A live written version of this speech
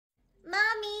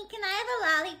can I have a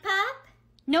lollipop?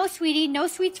 No, sweetie, no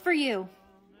sweets for you.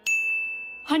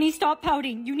 Honey, stop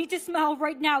pouting. You need to smile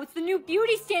right now. It's the new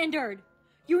beauty standard.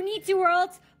 You need to, or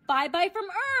else bye-bye from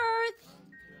Earth.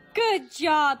 Good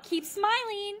job. Keep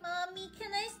smiling. Mommy,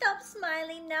 can I stop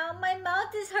smiling now? My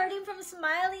mouth is hurting from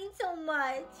smiling so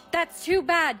much. That's too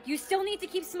bad. You still need to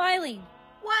keep smiling.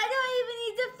 Why do I even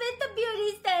need to fit the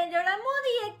beauty standard? I'm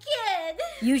only a kid.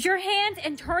 Use your hands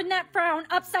and turn that frown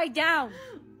upside down.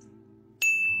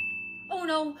 Oh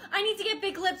no, I need to get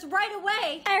big lips right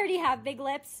away. I already have big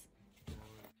lips.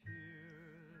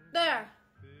 There.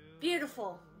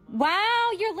 Beautiful.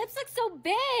 Wow, your lips look so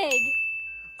big.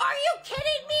 Are you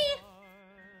kidding me?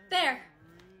 There.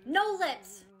 No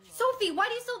lips. Sophie, why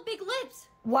do you still have big lips?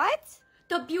 What?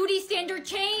 The beauty standard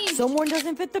changed. Someone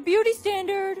doesn't fit the beauty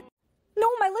standard. No,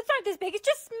 my lips aren't this big. It's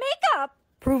just makeup.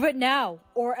 Prove it now,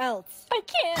 or else. I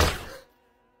can't.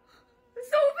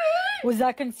 Sophie! Was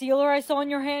that concealer I saw in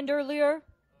your hand earlier?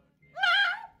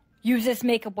 No! Use this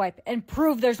makeup wipe and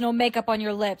prove there's no makeup on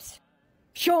your lips.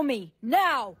 Show me,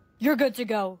 now! You're good to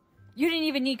go. You didn't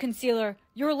even need concealer.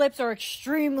 Your lips are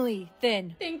extremely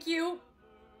thin. Thank you.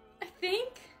 I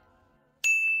think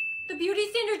the beauty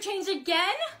standard changed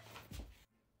again?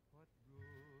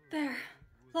 There.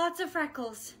 Lots of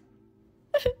freckles.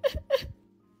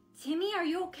 Timmy, are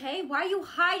you okay? Why are you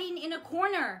hiding in a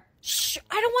corner? Shh!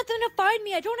 I don't want them to find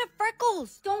me. I don't have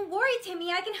freckles. Don't worry,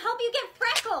 Timmy. I can help you get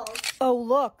freckles. Oh,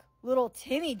 look. Little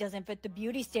Timmy doesn't fit the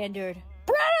beauty standard.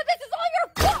 Brianna, this is all your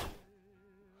fault!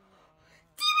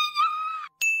 Timmy,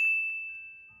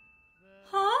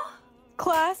 no! Huh?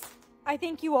 Class, I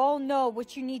think you all know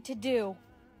what you need to do.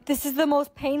 This is the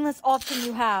most painless option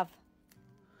you have.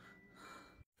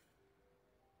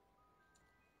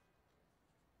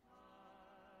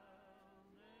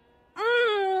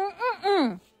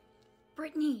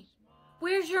 Brittany,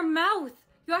 where's your mouth?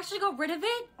 You actually got rid of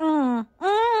it?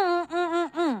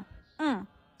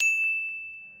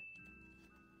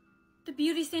 The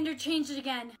beauty standard changed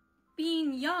again.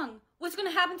 Being young. What's gonna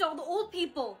happen to all the old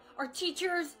people? Our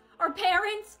teachers? Our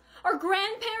parents? Our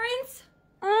grandparents?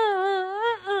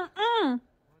 I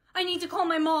need to call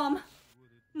my mom.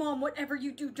 Mom, whatever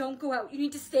you do, don't go out. You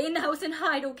need to stay in the house and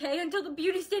hide, okay? Until the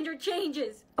beauty standard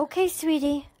changes. Okay,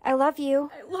 sweetie. I love you.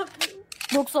 I love you.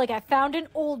 Looks like I found an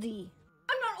oldie.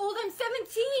 I'm not old, I'm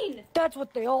 17. That's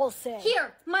what they all say.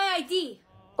 Here, my ID.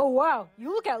 Oh, wow.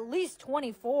 You look at least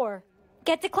 24.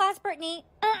 Get to class, Brittany.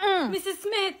 Mrs.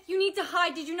 Smith, you need to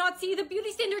hide. Did you not see the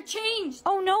beauty standard changed?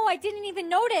 Oh, no, I didn't even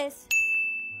notice.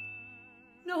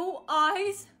 No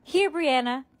eyes? Here,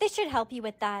 Brianna. This should help you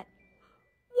with that.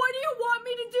 What do you want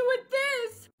me to do with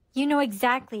this? You know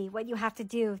exactly what you have to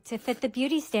do to fit the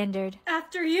beauty standard.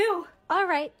 After you. All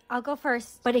right, I'll go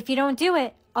first. But if you don't do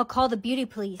it, I'll call the beauty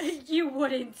police. You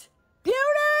wouldn't.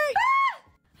 Beauty! Ah!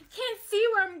 I can't see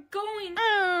where I'm going.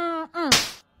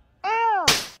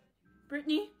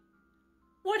 Brittany,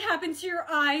 what happened to your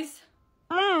eyes?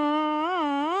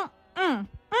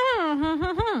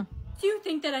 Do you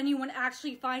think that anyone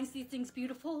actually finds these things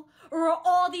beautiful? Or are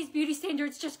all these beauty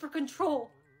standards just for control?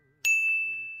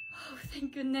 Oh,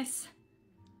 thank goodness.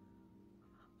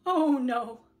 Oh,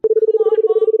 no. Come on,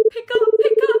 Mom. Pick up,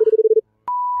 pick up.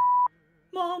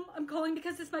 Mom, I'm calling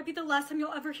because this might be the last time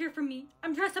you'll ever hear from me.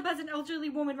 I'm dressed up as an elderly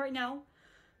woman right now,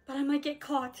 but I might get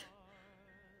caught.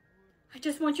 I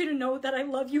just want you to know that I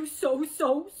love you so,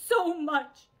 so, so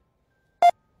much.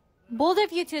 Bold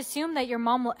of you to assume that your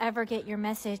mom will ever get your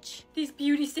message. These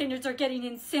beauty standards are getting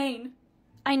insane.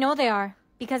 I know they are,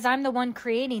 because I'm the one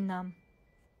creating them.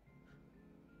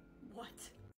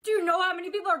 What? Do you know how many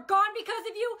people are gone because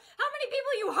of you? How many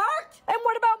people you hurt? And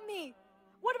what about me?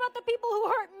 What about the people who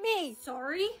hurt me?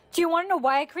 Sorry? Do you want to know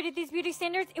why I created these beauty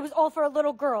standards? It was all for a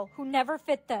little girl who never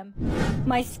fit them.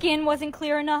 My skin wasn't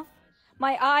clear enough.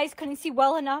 My eyes couldn't see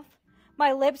well enough.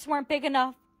 My lips weren't big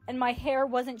enough. And my hair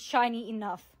wasn't shiny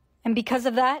enough. And because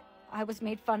of that, I was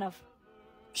made fun of.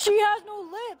 She has no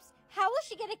lips. How will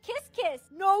she get a kiss?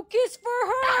 No kiss for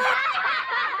her.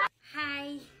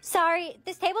 Hi. Sorry,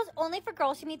 this table's only for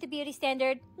girls who meet the beauty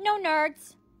standard. No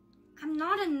nerds. I'm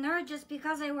not a nerd just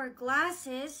because I wear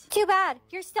glasses. Too bad.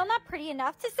 You're still not pretty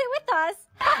enough to sit with us.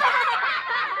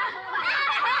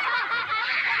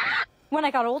 When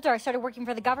I got older, I started working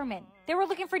for the government. They were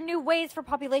looking for new ways for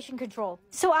population control.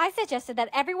 So I suggested that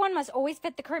everyone must always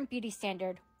fit the current beauty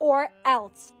standard, or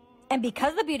else. And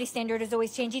because the beauty standard is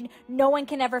always changing, no one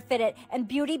can ever fit it, and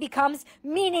beauty becomes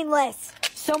meaningless.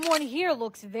 Someone here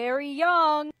looks very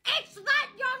young. It's that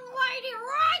young lady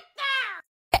right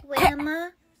there!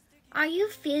 Grandma, are you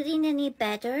feeling any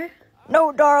better?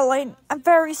 No, darling. I'm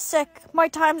very sick. My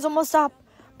time's almost up.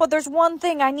 But there's one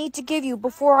thing I need to give you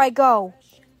before I go.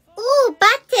 Ooh,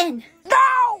 button.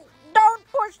 No! Don't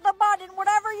push the button,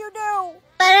 whatever you do.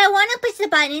 But I want to push the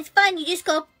button. It's fun. You just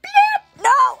go blip.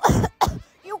 No!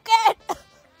 You can't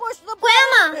push the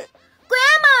Grandma! button.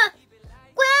 Grandma!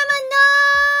 Grandma, no!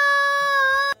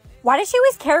 Why does she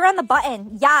always carry around the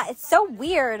button? Yeah, it's so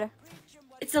weird.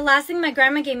 It's the last thing my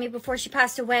grandma gave me before she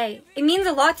passed away. It means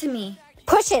a lot to me.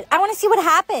 Push it. I want to see what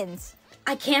happens.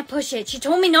 I can't push it. She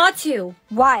told me not to.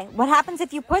 Why? What happens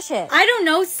if you push it? I don't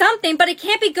know, something, but it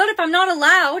can't be good if I'm not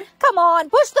allowed. Come on,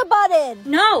 push the button.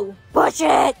 No. Push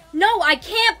it. No, I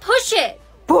can't push it.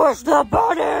 Push the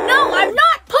button. No, I'm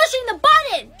not pushing the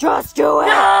button. Just do it.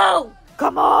 No.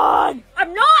 Come on.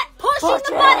 I'm not pushing Push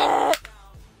the button.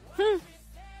 it.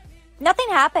 Nothing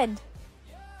happened.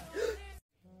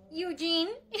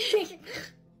 Eugene,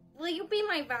 will you be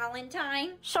my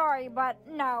Valentine? Sorry, but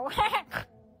no.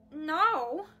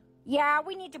 No. Yeah,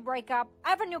 we need to break up. I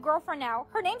have a new girlfriend now.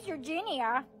 Her name's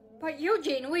Eugenia. But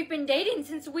Eugene, we've been dating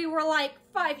since we were like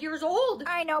 5 years old.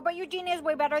 I know, but Eugenia is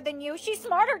way better than you. She's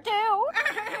smarter too.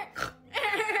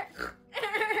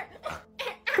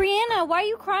 Brianna, why are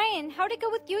you crying? How'd it go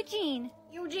with Eugene?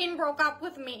 Eugene broke up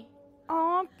with me.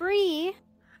 Aw, Bree.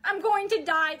 I'm going to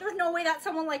die. There's no way that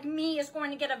someone like me is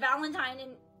going to get a Valentine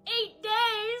in 8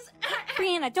 days.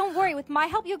 Brianna, don't worry. With my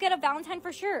help, you'll get a Valentine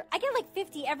for sure. I get like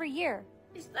 50 every year.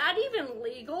 Is that even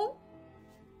legal?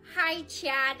 Hi,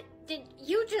 Chad. Did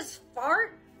you just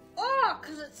fart? Oh,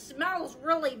 because it smells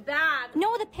really bad.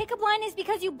 No, the pickup line is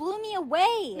because you blew me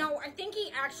away. No, I think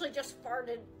he actually just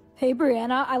farted. Hey,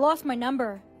 Brianna, I lost my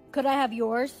number. Could I have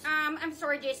yours? I'm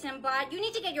sorry, Jason, but you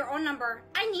need to get your own number.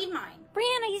 I need mine.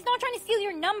 Brianna, he's not trying to steal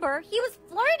your number. He was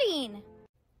flirting.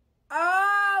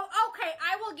 Oh, okay.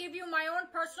 I will give you my own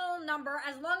personal number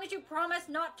as long as you promise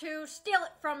not to steal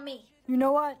it from me. You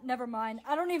know what? Never mind.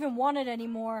 I don't even want it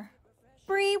anymore.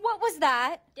 Bree, what was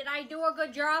that? Did I do a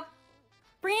good job?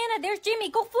 Brianna, there's Jimmy.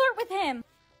 Go flirt with him.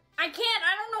 I can't.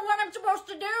 I don't know what I'm supposed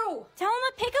to do. Tell him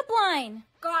a pickup line.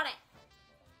 Got it.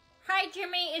 Hi,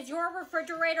 Jimmy. Is your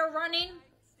refrigerator running?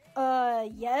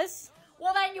 Yes?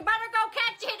 Well, then you better go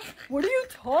catch it. What are you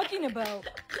talking about?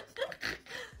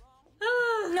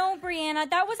 No, Brianna,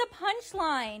 that was a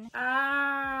punchline.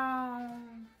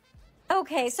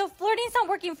 Okay, so flirting's not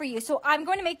working for you, so I'm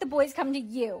going to make the boys come to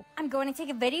you. I'm going to take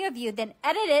a video of you, then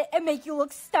edit it and make you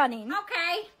look stunning.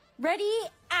 Okay. Ready?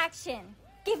 Action.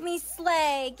 Give me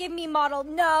slay. Give me model.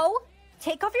 No.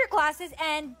 Take off your glasses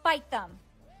and bite them.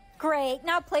 Great.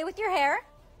 Now play with your hair.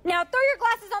 Now throw your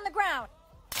glasses on the ground.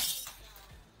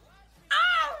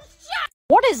 Oh, shit!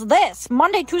 What is this?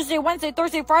 Monday, Tuesday, Wednesday,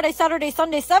 Thursday, Friday, Saturday,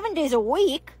 Sunday, 7 days a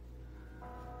week?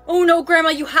 Oh no, Grandma,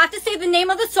 you have to say the name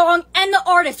of the song and the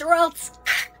artist or else...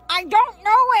 I don't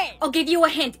know it! I'll give you a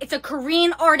hint. It's a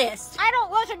Korean artist. I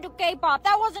don't listen to K-pop.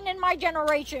 That wasn't in my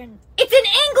generation. It's in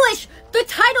English! The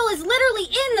title is literally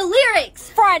in the lyrics!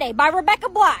 Friday by Rebecca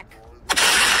Black.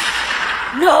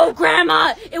 No,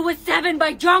 Grandma! It was 7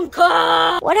 by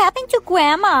Jungkook! What happened to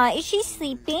Grandma? Is she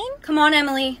sleeping? Come on,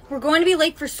 Emily. We're going to be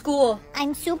late for school.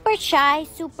 I'm super shy,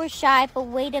 but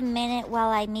wait a minute while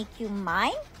I make you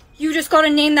mine? You just gotta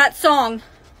name that song.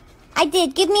 I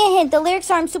did. Give me a hint. The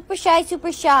lyrics are I'm super shy.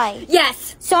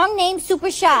 Yes! Song name, Super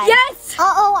Shy. Yes!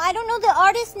 Uh-oh, I don't know the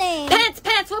artist name. Pants!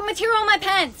 What material are my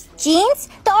pants? Jeans?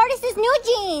 The artist is New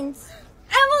Jeans.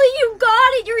 Emily, you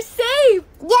got it! You're safe!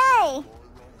 Yay!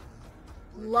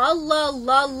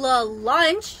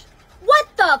 Lunch? What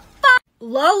the fuck?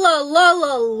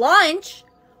 Lunch?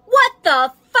 What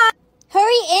the fuck?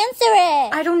 Hurry, answer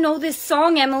it. I don't know this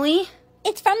song, Emily.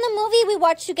 It's from the movie we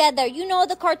watched together. You know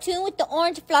the cartoon with the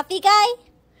orange fluffy guy?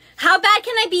 How Bad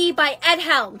Can I Be by Ed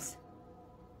Helms.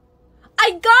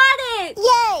 I got it!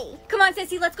 Yay! Come on,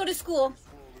 Sissy, let's go to school.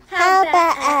 How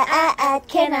bad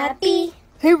can I be?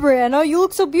 Hey, Brianna, you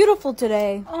look so beautiful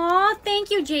today. Aw,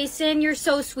 thank you, Jason. You're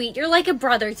so sweet. You're like a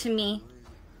brother to me.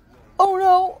 Oh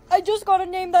no, I just gotta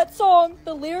name that song.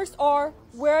 The lyrics are,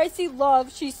 where I see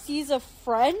love, she sees a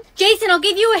friend. Jason, I'll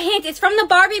give you a hint. It's from the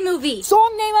Barbie movie.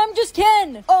 Song name, I'm just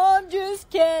Ken. I'm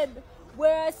just Ken.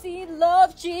 Where I see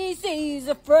love, she sees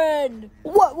a friend.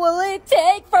 What will it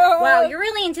take for her? Wow, you're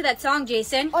really into that song,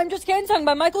 Jason. I'm Just Ken, sung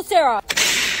by Michael Cera.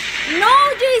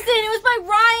 No, Jason, it was by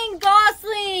Ryan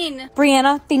Gosling.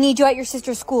 Brianna, they need you at your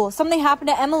sister's school. Something happened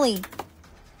to Emily.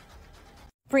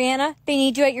 Brianna, they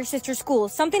need you at your sister's school.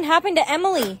 Something happened to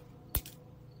Emily.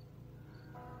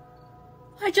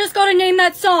 I just gotta name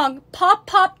that song. Pop,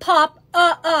 pop, pop,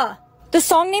 The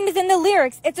song name is in the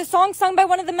lyrics. It's a song sung by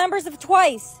one of the members of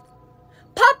Twice.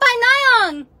 Pop by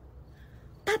Nayeon.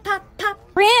 Pop, pop,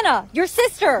 pop. Brianna, your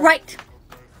sister. Right.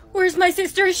 Where's my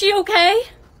sister? Is she okay?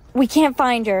 We can't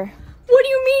find her. What do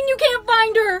you mean you can't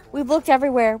find her? We've looked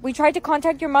everywhere. We tried to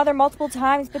contact your mother multiple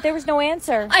times, but there was no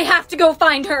answer. I have to go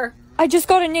find her. I just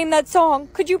gotta name that song.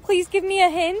 Could you please give me a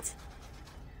hint?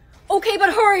 Okay,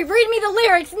 but hurry, read me the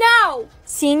lyrics now.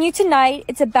 Seeing you tonight,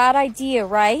 it's a bad idea,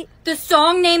 right? The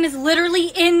song name is literally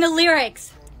in the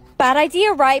lyrics. Bad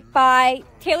Idea, right, by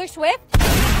Taylor Swift?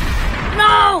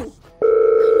 No!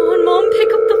 Come on, Mom,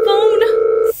 pick up the phone.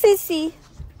 Sissy,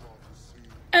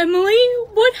 Emily,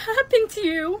 what happened to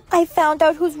you? I found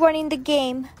out who's running the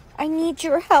game. I need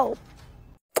your help.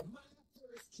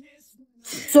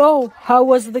 So, how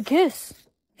was the kiss?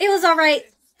 It was alright.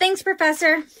 Thanks,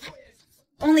 Professor.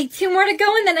 Only 2 more to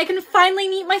go and then I can finally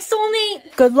meet my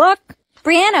soulmate. Good luck.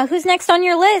 Brianna, who's next on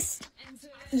your list?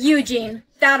 Eugene.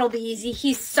 That'll be easy.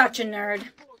 He's such a nerd.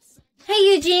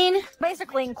 Hey, Eugene.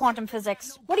 Basically in quantum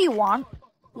physics. What do you want?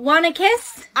 Want a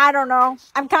kiss? I don't know.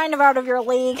 I'm kind of out of your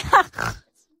league.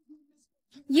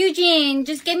 Eugene,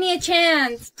 just give me a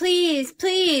chance. Please,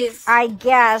 please. I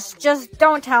guess. Just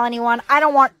don't tell anyone. I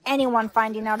don't want anyone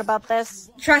finding out about this.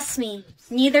 Trust me.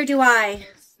 Neither do I.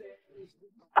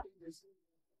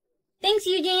 Thanks,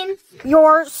 Eugene.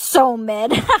 You're so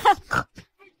mid.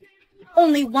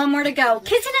 Only 1 more to go.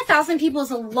 Kissing 1,000 people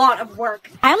is a lot of work.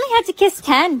 I only had to kiss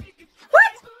 10.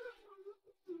 What?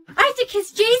 I have to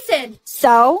kiss Jason.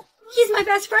 So? He's my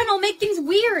best friend. I'll make things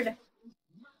weird.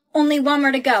 Only 1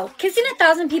 more to go. Kissing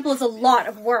 1,000 people is a lot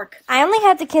of work. I only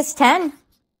had to kiss 10.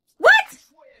 What?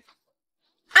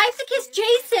 I have to kiss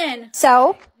Jason.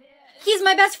 So? He's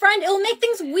my best friend. It'll make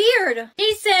things weird.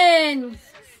 Jason.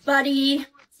 Buddy.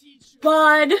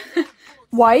 Bud.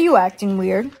 Why are you acting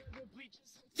weird?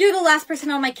 You're the last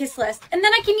person on my kiss list. And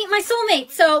then I can meet my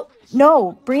soulmate, so...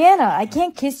 No, Brianna, I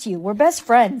can't kiss you. We're best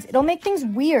friends. It'll make things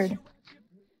weird.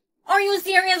 Are you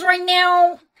serious right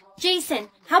now? Jason,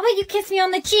 how about you kiss me on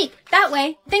the cheek? That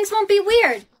way, things won't be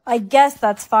weird. I guess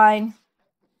that's fine.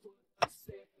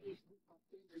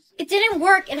 It didn't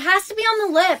work. It has to be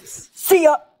on the lips. See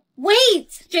ya!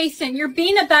 Wait! Jason, you're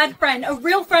being a bad friend. A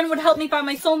real friend would help me find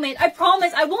my soulmate. I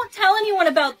promise I won't tell anyone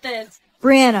about this.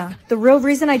 Brianna, the real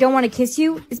reason I don't want to kiss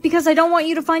you is because I don't want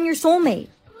you to find your soulmate.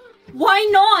 Why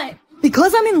not?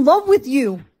 Because I'm in love with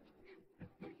you.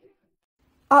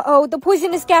 Uh-oh, the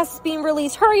poisonous gas is being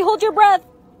released. Hurry, hold your breath.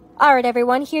 All right,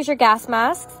 everyone, here's your gas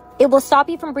masks. It will stop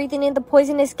you from breathing in the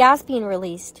poisonous gas being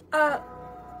released.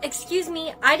 Excuse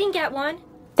me, I didn't get one.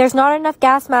 There's not enough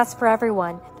gas masks for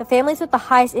everyone. The families with the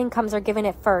highest incomes are given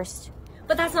it first.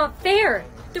 But that's not fair.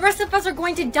 The rest of us are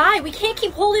going to die. We can't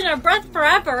keep holding our breath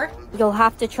forever. You'll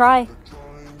have to try.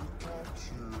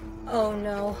 Oh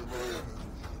no.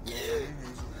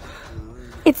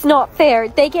 It's not fair.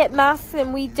 They get masks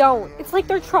and we don't. It's like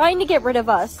they're trying to get rid of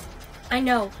us. I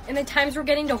know. And the times we're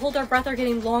getting to hold our breath are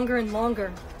getting longer and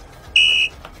longer.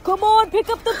 Come on, pick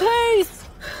up the pace!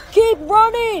 Keep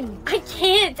running! I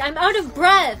can't. I'm out of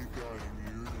breath.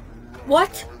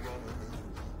 What?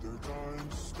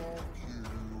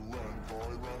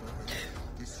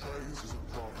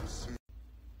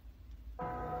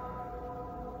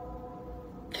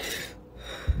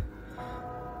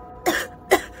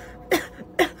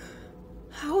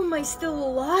 How am I still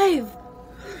alive?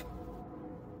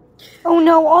 Oh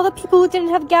no, all the people who didn't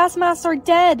have gas masks are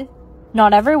dead.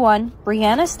 Not everyone.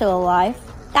 Brianna's still alive.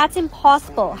 That's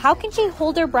impossible. How can she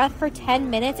hold her breath for 10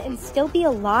 minutes and still be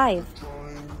alive?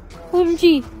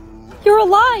 OMG, you're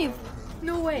alive!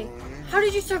 No way. How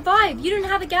did you survive? You didn't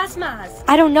have a gas mask.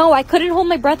 I don't know. I couldn't hold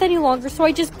my breath any longer, so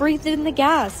I just breathed in the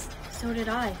gas. So did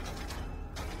I.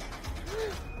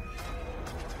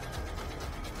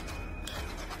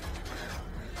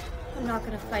 I'm not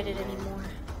gonna fight it anymore.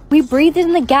 We breathed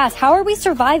in the gas. How are we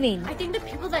surviving? I think the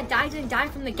people that died didn't die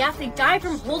from the gas. They died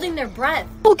from holding their breath.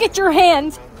 Look at your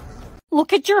hand.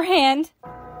 Look at your hand.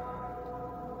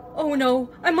 Oh no.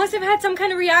 I must have had some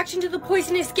kind of reaction to the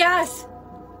poisonous gas.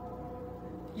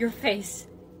 Your face.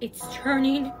 It's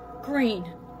turning green.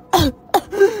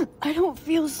 I don't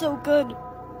feel so good.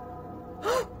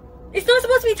 It's not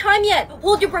supposed to be time yet.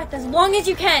 Hold your breath as long as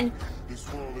you can.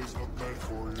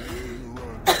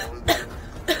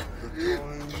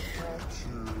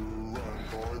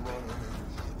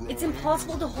 It's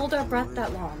impossible to hold our breath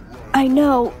that long. I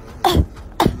know. Look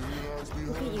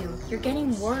at you. You're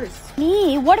getting worse.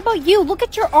 Me? What about you? Look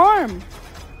at your arm.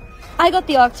 I got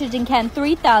the oxygen can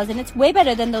 3000. It's way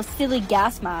better than those silly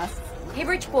gas masks. Hey,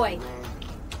 rich boy.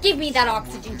 Give me that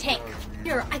oxygen tank.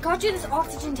 Here, I got you this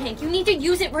oxygen tank. You need to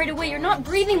use it right away. You're not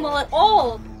breathing well at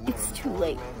all. It's too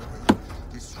late.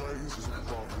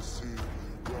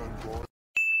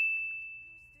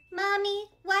 Mommy,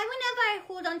 why whenever I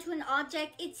hold onto an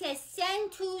object, it says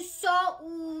send to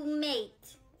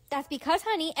soulmate? That's because,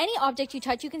 honey, any object you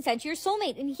touch you can send to your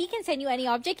soulmate, and he can send you any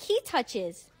object he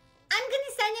touches. I'm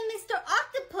gonna send him Mr.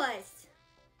 Octopus.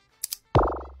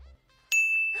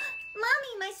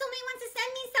 Mommy, my soulmate wants to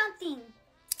send me something.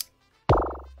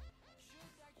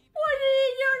 What did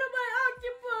he do to my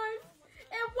octopus?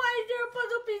 And why is there a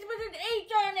puzzle piece with an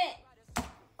H on it?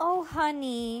 Oh,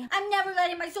 honey. I'm never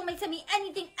letting my soulmate send me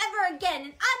anything ever again,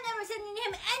 and I'm never sending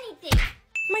him anything.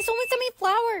 My soulmate sent me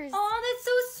flowers. Oh, that's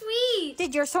so sweet.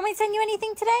 Did your soulmate send you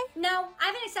anything today? No, I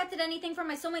haven't accepted anything from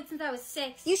my soulmate since I was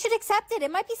 6. You should accept it. It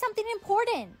might be something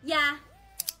important. Yeah.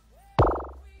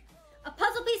 A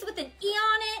puzzle piece with an E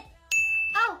on it.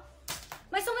 Oh,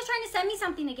 my soulmate's trying to send me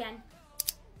something again.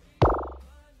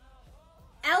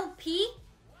 LP?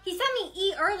 He sent me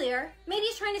E earlier. Maybe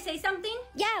he's trying to say something?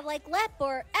 Yeah, like lep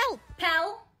or elp.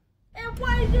 Pal? And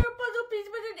why is there a puzzle piece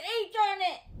with an H on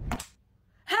it?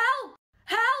 Help!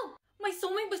 Help! My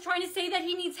soulmate was trying to say that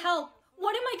he needs help.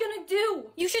 What am I gonna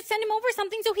do? You should send him over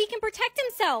something so he can protect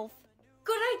himself.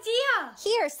 Good idea!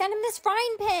 Here, send him this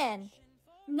frying pan.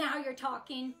 Now you're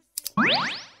talking. My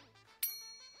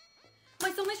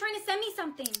soulmate's trying to send me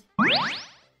something.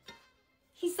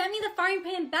 He sent me the frying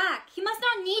pan back. He must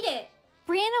not need it.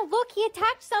 Brianna, look, he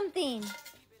attached something.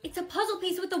 It's a puzzle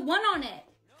piece with a 1 on it.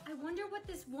 I wonder what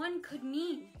this 1 could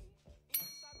mean.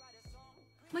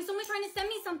 My soulmate's trying to send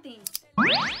me something.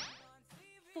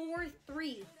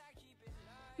 4-3.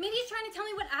 Maybe he's trying to tell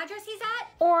me what address he's at?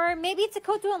 Or maybe it's a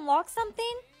code to unlock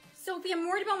something? Sophie, I'm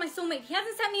worried about my soulmate. He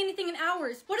hasn't sent me anything in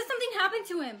hours. What if something happened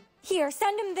to him? Here,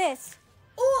 send him this.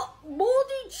 Oh,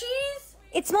 moldy cheese?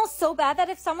 It smells so bad that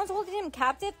if someone's holding him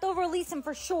captive, they'll release him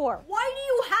for sure. Why do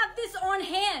you have this on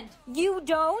hand? You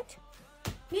don't?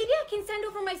 Maybe I can send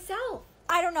over myself.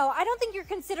 I don't know. I don't think you're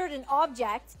considered an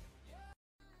object.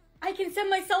 I can send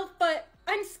myself, but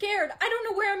I'm scared. I don't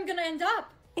know where I'm gonna end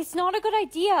up. It's not a good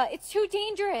idea. It's too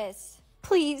dangerous.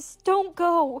 Please, don't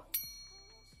go.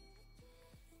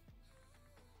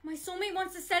 My soulmate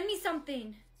wants to send me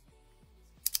something.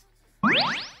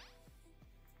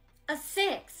 A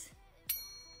 6.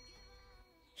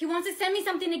 He wants to send me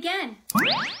something again.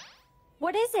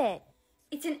 What is it?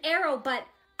 It's an arrow, but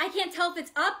I can't tell if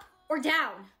it's up or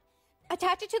down.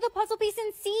 Attach it to the puzzle piece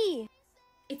and see.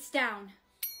 It's down.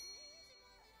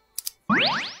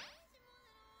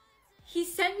 He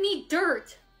sent me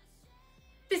dirt.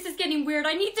 This is getting weird.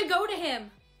 I need to go to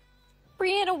him.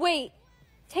 Brianna, wait.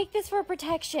 Take this for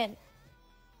protection.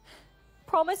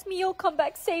 Promise me you'll come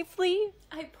back safely.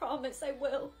 I promise I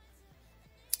will.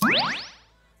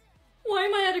 Why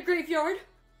am I at a graveyard?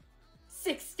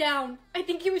 6 down. I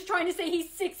think he was trying to say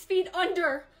he's 6 feet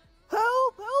under.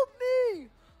 Help! Help me!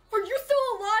 Are you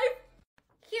still alive?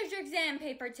 Here's your exam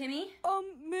paper, Timmy.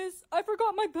 Miss, I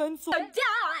forgot my pencil.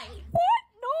 Die! What?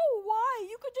 No, why?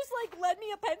 You could just, lend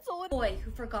me a pencil and... Boy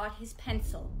who forgot his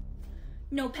pencil.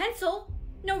 No pencil,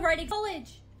 no writing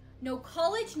college. No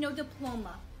college, no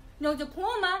diploma. No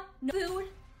diploma, no food.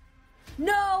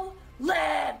 No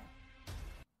lab!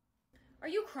 Are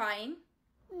you crying?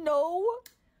 No.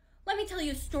 Let me tell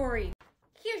you a story.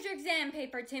 Here's your exam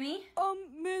paper, Timmy.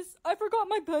 Miss, I forgot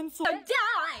my pencil.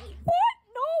 Die! What?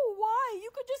 No, why? You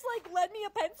could just, lend me a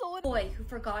pencil and... Boy who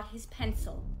forgot his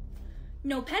pencil.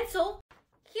 No pencil.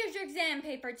 Here's your exam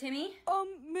paper, Timmy.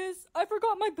 Miss, I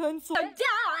forgot my pencil.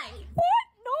 Die! What?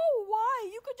 No, why?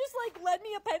 You could just, lend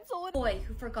me a pencil and... Boy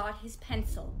who forgot his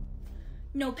pencil.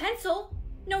 No pencil,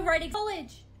 no writing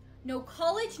college. No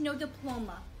college, no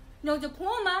diploma. No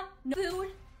diploma, no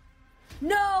food.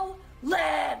 No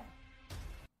lab!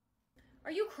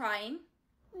 Are you crying?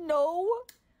 No.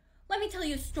 Let me tell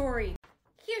you a story.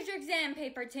 Here's your exam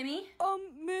paper, Timmy.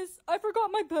 Miss, I forgot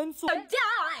my pencil.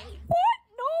 Die! What?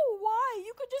 No, why?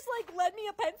 You could just, lend me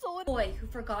a pencil and... Boy who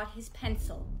forgot his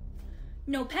pencil.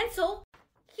 No pencil.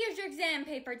 Here's your exam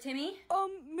paper, Timmy.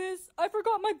 Miss, I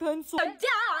forgot my pencil.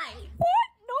 Die!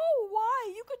 What? No,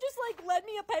 why? You could just, lend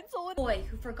me a pencil and... Boy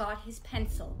who forgot his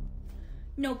pencil.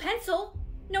 No pencil,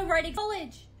 no writing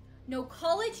college. No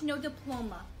college, no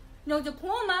diploma. No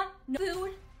diploma, no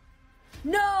food.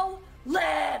 No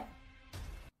lab!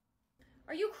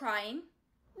 Are you crying?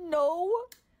 No.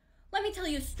 Let me tell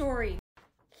you a story.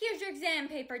 Here's your exam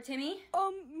paper, Timmy.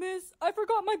 Miss, I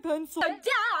forgot my pencil.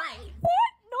 Die!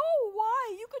 What? No,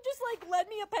 why? You could just, lend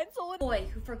me a pencil and... Boy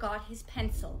who forgot his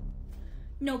pencil.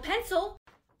 No pencil.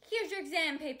 Here's your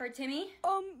exam paper, Timmy.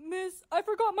 Miss, I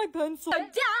forgot my pencil.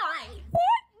 Die!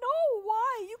 What? No,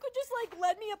 why? You could just,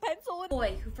 lend me a pencil and...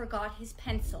 Boy who forgot his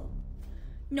pencil.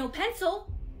 No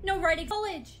pencil, no writing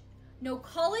college. No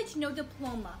college, no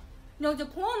diploma. No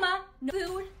diploma, no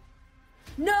food.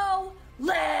 No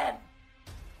lab!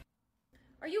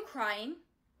 Are you crying?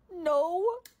 No.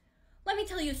 Let me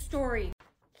tell you a story.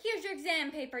 Here's your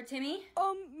exam paper, Timmy.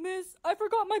 Miss, I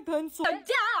forgot my pencil. Now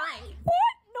die!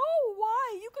 What? No,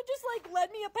 why? You could just,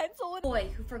 lend me a pencil and—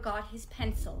 Boy who forgot his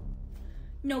pencil.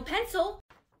 No pencil?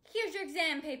 Here's your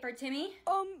exam paper, Timmy.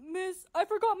 Miss, I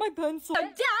forgot my pencil. Now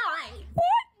die!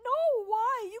 What? No,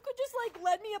 why? You could just,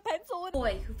 lend me a pencil and—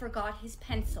 Boy who forgot his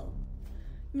pencil.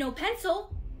 No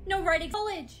pencil? No writing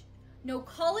college. No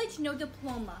college, no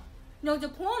diploma. No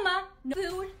diploma, no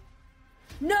food.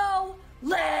 No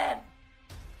lab!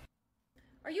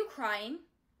 Are you crying?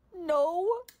 No.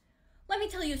 Let me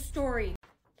tell you a story.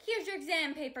 Here's your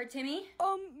exam paper, Timmy.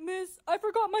 Miss, I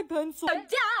forgot my pencil. Now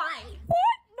die!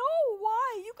 What? No,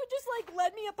 why? You could just,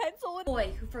 lend me a pencil and—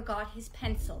 Boy who forgot his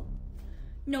pencil.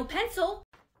 No pencil?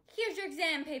 Here's your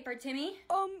exam paper, Timmy.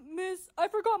 Miss, I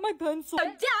forgot my pencil.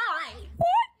 Now die!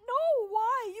 What? No,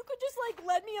 why? You could just,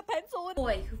 lend me a pencil and—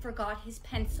 Boy who forgot his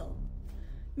pencil.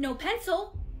 No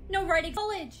pencil? No writing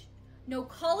college. No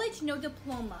college, no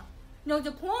diploma. No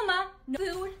diploma, no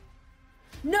food.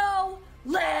 No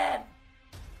lab!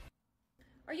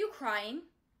 Are you crying?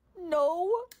 No.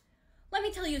 Let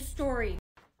me tell you a story.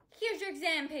 Here's your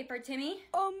exam paper, Timmy.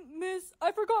 Miss,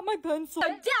 I forgot my pencil.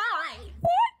 Now die!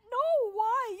 What? No,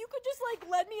 why? You could just,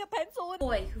 lend me a pencil and—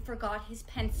 Boy who forgot his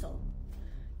pencil.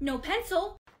 No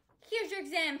pencil? Here's your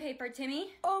exam paper, Timmy.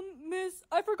 Miss,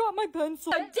 I forgot my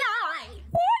pencil. Now die!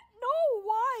 What? No,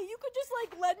 why? You could just,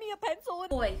 lend me a pencil and—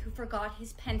 Boy who forgot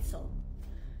his pencil.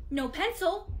 No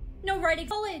pencil? No writing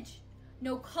college.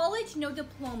 No college, no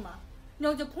diploma.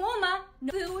 No diploma,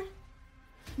 no food.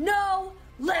 No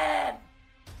lab!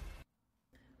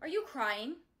 Are you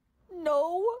crying?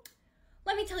 No.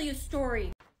 Let me tell you a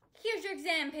story. Here's your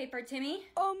exam paper, Timmy.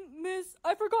 Miss,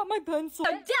 I forgot my pencil.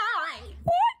 Now die!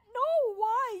 What? No,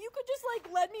 why? You could just,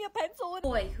 lend me a pencil and—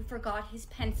 Boy who forgot his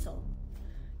pencil.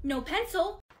 No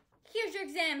pencil? Here's your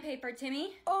exam paper,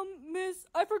 Timmy. Miss,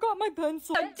 I forgot my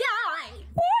pencil. Now die!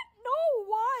 What? No,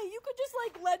 why? You could just,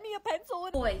 lend me a pencil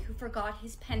and— Boy who forgot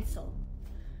his pencil.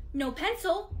 No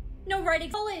pencil? No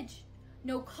writing college.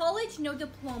 No college, no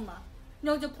diploma.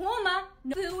 No diploma,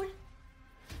 no food.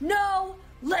 No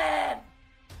lab!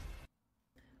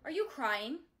 Are you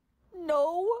crying?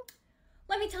 No.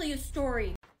 Let me tell you a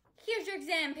story. Here's your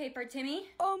exam paper, Timmy.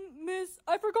 Miss,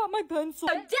 I forgot my pencil.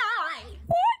 Now die!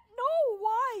 What? No,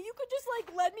 why? You could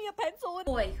just, lend me a pencil and—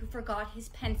 Boy who forgot his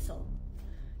pencil.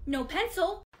 No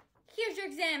pencil? Here's your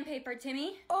exam paper,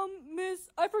 Timmy. Miss,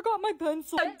 I forgot my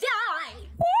pencil. Now die!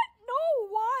 What? No,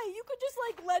 why? You could just,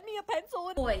 lend me a pencil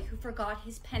and— Boy who forgot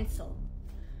his pencil.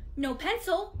 No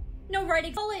pencil? No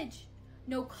writing college.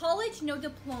 No college, no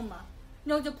diploma.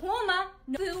 No diploma,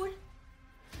 no food.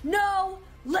 No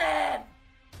lab!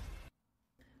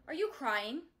 Are you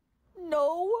crying?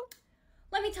 No.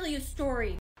 Let me tell you a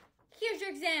story. Here's your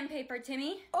exam paper,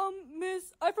 Timmy.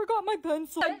 Miss, I forgot my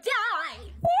pencil. Now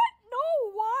die! What?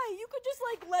 No, why? You could just,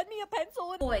 lend me a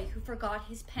pencil and— Boy who forgot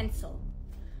his pencil.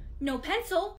 No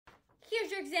pencil?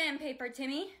 Here's your exam paper,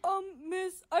 Timmy.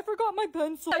 Miss, I forgot my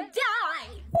pencil. Now die!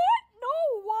 What?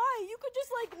 No, why? You could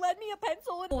just, lend me a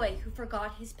pencil and— Boy who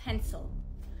forgot his pencil.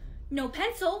 No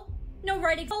pencil? No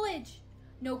writing college.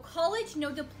 No college,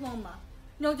 no diploma.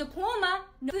 No diploma,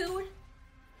 no food.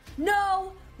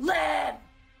 No lab!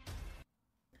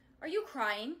 Are you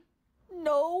crying?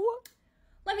 No.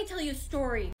 Let me tell you a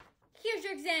story. Here's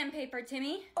your exam paper,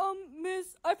 Timmy.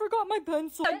 Miss, I forgot my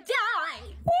pencil. Now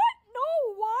die! What?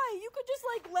 No, why? You could just,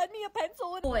 lend me a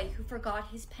pencil and— Boy who forgot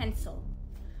his pencil.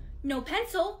 No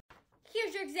pencil?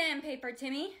 Here's your exam paper,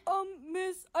 Timmy.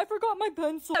 Miss, I forgot my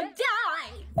pencil. Now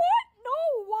die! What?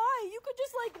 No, why? You could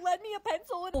just, lend me a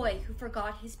pencil and— Boy who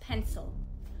forgot his pencil.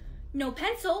 No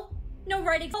pencil? No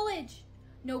writing college.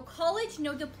 No college,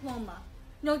 no diploma.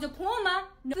 No diploma,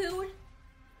 no food.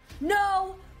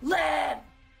 No lab!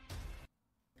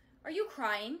 Are you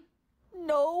crying?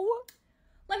 No.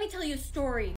 Let me tell you a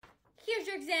story. Here's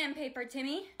your exam paper,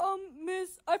 Timmy.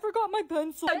 Miss, I forgot my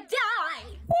pencil. Now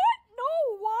die! What?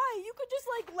 No, why? You could just,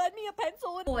 lend me a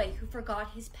pencil and— Boy who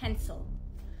forgot his pencil.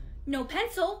 No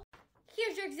pencil?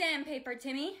 Here's your exam paper,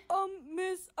 Timmy.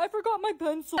 Miss, I forgot my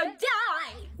pencil. Now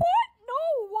die! What?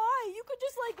 No, why? You could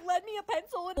just, lend me a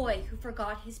pencil and— Boy who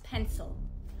forgot his pencil.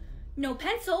 No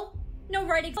pencil? No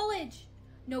writing college.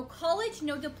 No college,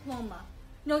 no diploma.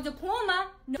 No diploma,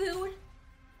 no food.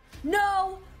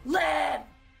 No lab!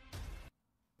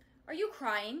 Are you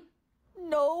crying?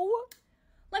 No.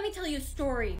 Let me tell you a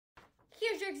story.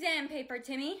 Here's your exam paper,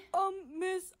 Timmy.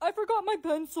 Miss, I forgot my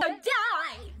pencil. Now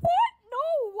die! What?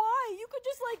 No, why? You could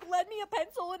just, lend me a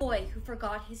pencil and— Boy who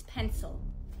forgot his pencil.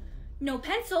 No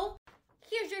pencil?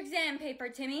 Here's your exam paper,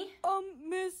 Timmy.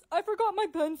 Miss, I forgot my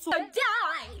pencil. Now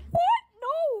die! What?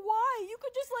 No, why? why? You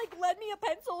could just, like, lend me a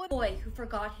pencil and— Boy who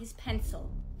forgot his pencil.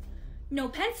 No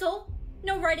pencil,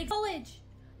 no writing college.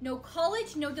 No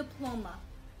college, no diploma.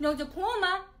 No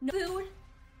diploma, no food.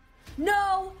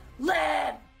 No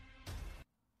live!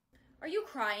 Are you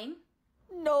crying?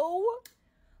 No.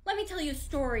 Let me tell you a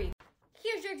story.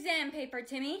 Here's your exam paper,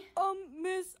 Timmy.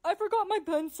 Miss, I forgot my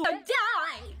pencil. So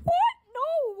die! What?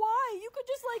 No, why? You could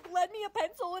just, like, lend me a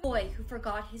pencil and— Boy who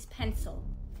forgot his pencil.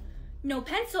 No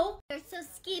pencil. You're so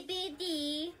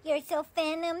skibbity. You're so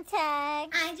phantom tag.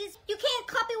 You can't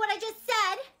copy what I just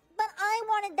said. But I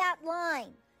wanted that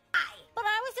line. But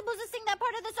I was supposed to sing that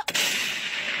part of the song.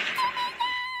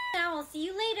 Now I'll see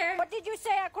you later. What did you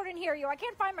say? I couldn't hear you. I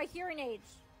can't find my hearing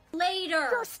aids. Later.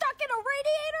 You're stuck in a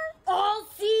radiator? I'll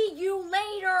see you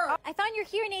later. I found your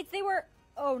hearing aids. They were—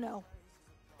 Oh, no.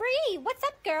 Bree, what's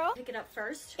up, girl? Pick it up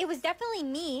first. It was definitely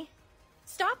me.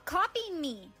 Stop copying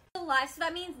me. Alive, so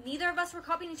that means neither of us were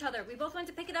copying each other. We both went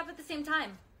to pick it up at the same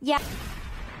time. Yeah.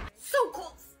 So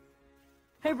close.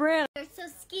 Hey, Brianna. You're so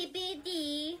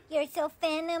skibbity. You're so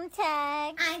phantom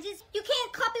tag. You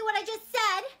can't copy what I just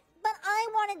said. But I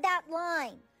wanted that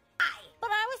line. But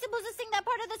I was supposed to sing that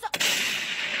part of the song.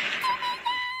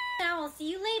 Now I'll see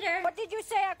you later. What did you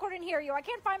say? I couldn't hear you. I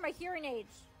can't find my hearing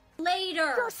aids.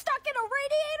 Later. You're stuck in a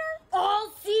radiator?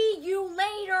 I'll see you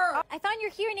later. I found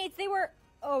your hearing aids. They were—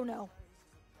 Oh, no.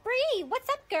 Bree, what's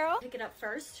up, girl? Pick it up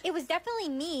first. It was definitely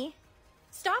me.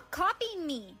 Stop copying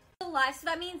me. Alive, so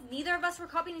that means neither of us were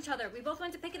copying each other. We both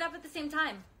went to pick it up at the same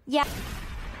time. Yeah.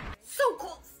 So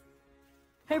close.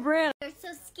 Hey, Brianna. You're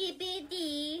so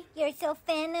skibbity. You're so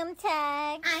phantom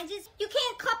tag. You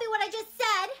can't copy what I just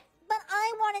said. But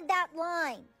I wanted that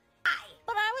line.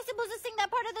 But I was supposed to sing that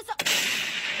part of the song.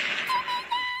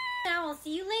 Now I'll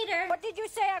see you later. What did you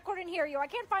say? I couldn't hear you. I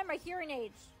can't find my hearing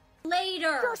aids.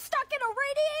 Later. You're stuck in a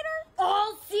radiator?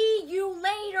 I'll see you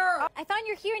later. I found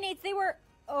your hearing aids. They were—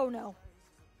 Oh, no.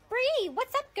 Bree,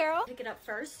 what's up, girl? Pick it up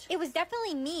first. It was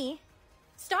definitely me.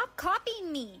 Stop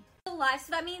copying me. Alive,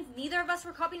 so that means neither of us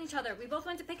were copying each other. We both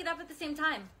went to pick it up at the same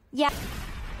time. Yeah.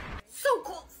 So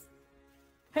close.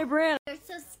 Hey, Brianna. You're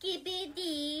so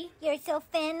skibbity. You're so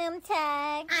phantom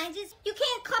tag. You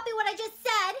can't copy what I just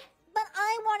said. But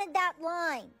I wanted that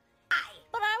line.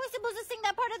 But I was supposed to sing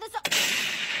that part of the song.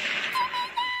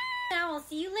 Now I'll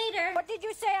see you later. What did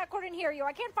you say? I couldn't hear you.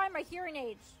 I can't find my hearing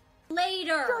aids.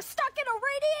 Later. You're stuck in a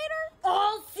radiator?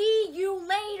 I'll see you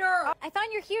later. I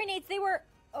found your hearing aids. They were—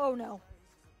 Oh, no.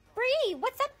 Bree,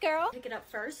 what's up, girl? Pick it up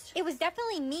first. It was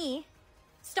definitely me.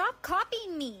 Stop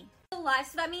copying me. Alive,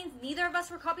 so that means neither of us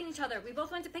were copying each other. We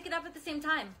both went to pick it up at the same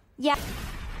time. Yeah.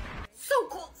 So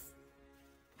close.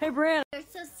 Hey, Brianna. You're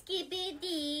so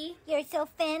skibbity. You're so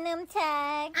phantom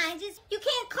tag. You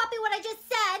can't copy what I just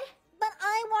said. But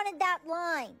I wanted that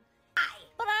line.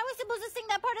 But I was supposed to sing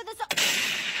that part of the song.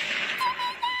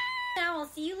 Now I'll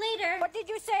see you later. What did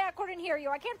you say? I couldn't hear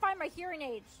you. I can't find my hearing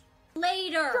aids.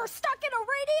 Later. You're stuck in a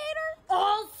radiator?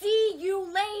 I'll see you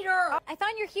later. I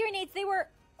found your hearing aids. They were—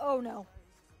 Oh, no.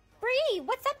 Bree,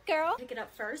 what's up, girl? Pick it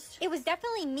up first. It was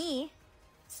definitely me.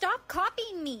 Stop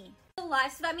copying me.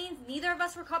 Alive, so that means neither of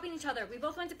us were copying each other. We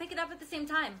both went to pick it up at the same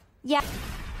time. Yeah.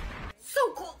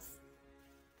 So close.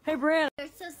 Hey, Brianna. You're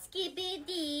so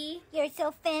skibbity. You're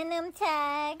so phantom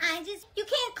tag. You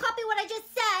can't copy what I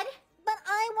just said. But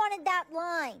I wanted that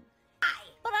line.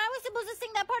 But I was supposed to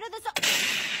sing that part of the song.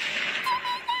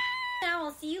 Now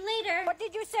I'll see you later. What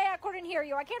did you say? I couldn't hear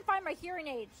you. I can't find my hearing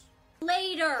aids.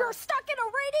 Later. You're stuck in a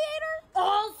radiator?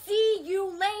 I'll see you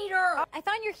later. I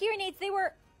found your hearing aids. They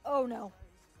were— Oh, no.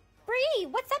 Bree,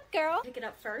 what's up, girl? Pick it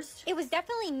up first. It was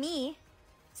definitely me.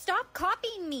 Stop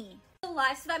copying me.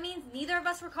 Alive, so that means neither of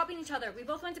us were copying each other. We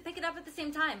both went to pick it up at the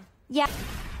same time. Yeah.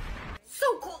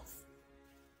 So close.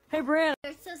 Hey, Brianna.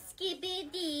 You're so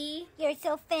skibbity. You're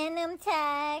so phantom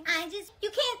tag. You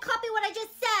can't copy what I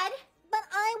just said. But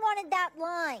I wanted that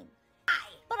line.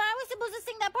 But I was supposed to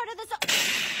sing that part of the song.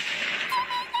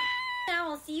 Now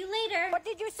I'll see you later. What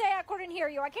did you say? I couldn't hear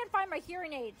you. I can't find my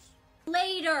hearing aids.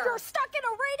 Later. You're stuck in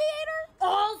a radiator?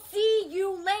 I'll see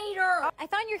you later. I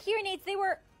found your hearing aids. They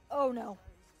were— Oh, no.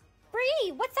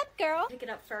 Bree, what's up, girl? Pick it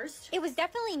up first. It was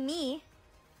definitely me.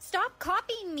 Stop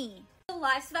copying me.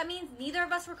 Alive, so that means neither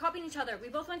of us were copying each other. We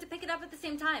both went to pick it up at the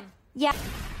same time. Yeah.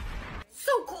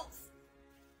 So close.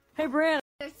 Hey, Brianna.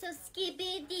 You're so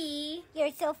skibbity.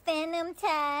 You're so phantom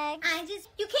tag.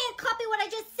 You can't copy what I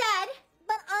just said.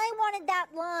 But I wanted that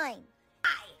line.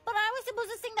 But I was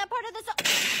supposed to sing that part of the song.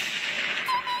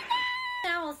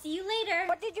 Now I'll see you later.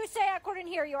 What did you say? I couldn't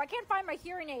hear you. I can't find my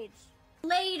hearing aids.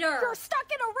 Later. You're stuck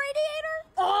in a radiator?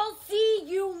 I'll see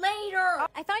you later.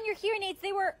 I found your hearing aids.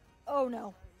 They were— Oh,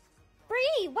 no.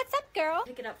 Bree, what's up, girl?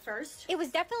 Pick it up first. It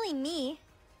was definitely me.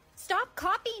 Stop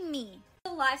copying me.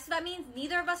 Alive, so that means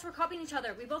neither of us were copying each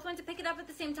other. We both went to pick it up at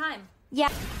the same time. Yeah.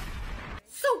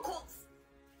 So close.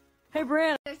 Hey,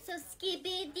 Brianna. You're so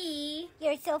skibbity.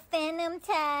 You're so phantom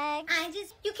tag.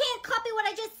 You can't copy what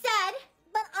I just said.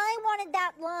 But I wanted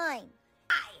that line.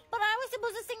 But I was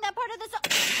supposed to sing that part of the song.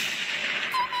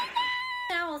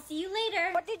 Now I'll see you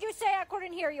later. What did you say? I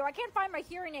couldn't hear you. I can't find my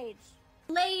hearing aids.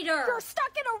 Later. You're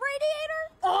stuck in a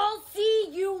radiator? I'll see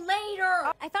you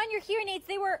later. I found your hearing aids.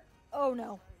 They were... Oh,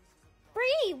 no.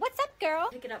 Bree, what's up, girl?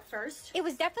 Pick it up first. It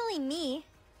was definitely me.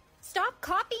 Stop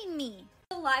copying me.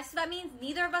 Alive, so that means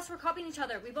neither of us were copying each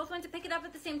other. We both went to pick it up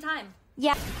at the same time.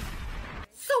 Yeah.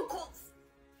 So close.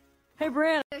 Hey,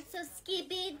 Brianna. You're so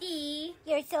skibbity.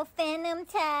 You're so phantom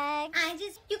tag.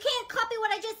 You can't copy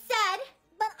what I just said.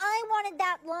 But I wanted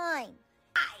that line.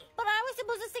 But I was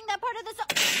supposed to sing that part of the song.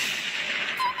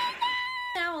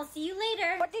 Now I'll see you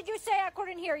later. What did you say? I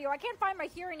couldn't hear you. I can't find my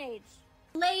hearing aids.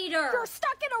 Later. You're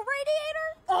stuck in a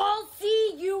radiator? I'll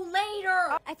see you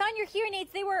later. I found your hearing aids.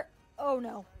 They were... Oh,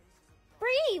 no.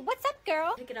 Bree, what's up,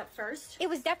 girl? Pick it up first. It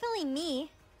was definitely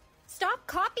me. Stop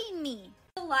copying me.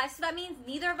 Alive, so that means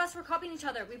neither of us were copying each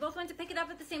other. We both went to pick it up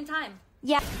at the same time.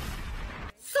 Yeah.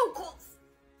 So close.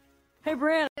 Hey,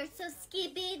 Brianna. You're so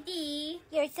skibbity.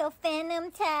 You're so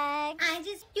phantom tag.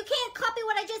 You can't copy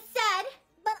what I just said.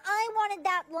 But I wanted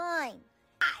that line.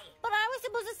 But I was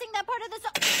supposed to sing that part of the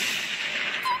song.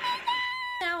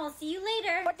 Now I'll see you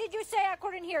later. What did you say? I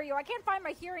couldn't hear you. I can't find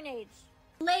my hearing aids.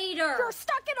 Later. You're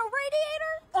stuck in a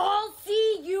radiator? I'll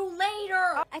see you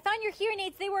later. I found your hearing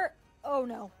aids. They were... Oh,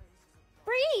 no.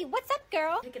 Bree, what's up,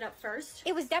 girl? Pick it up first.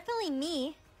 It was definitely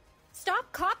me.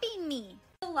 Stop copying me.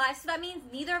 Alive, so that means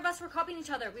neither of us were copying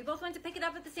each other. We both went to pick it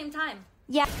up at the same time.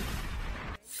 Yeah.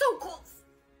 So close.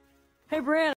 Hey,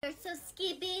 Brianna. You're so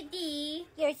skibbity.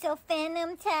 You're so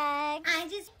phantom tag.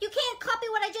 You can't copy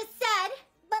what I just said.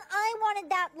 But I wanted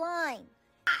that line.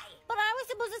 But I was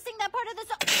supposed to sing that part of the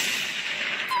song.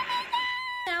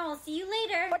 Now I'll see you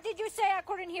later. What did you say? I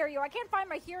couldn't hear you. I can't find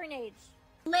my hearing aids.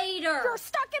 Later. You're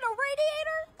stuck in a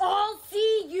radiator? I'll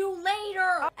see you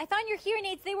later. I found your hearing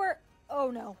aids. They were... Oh,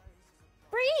 no.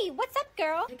 Bree, what's up,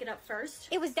 girl? Pick it up first.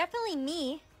 It was definitely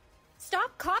me.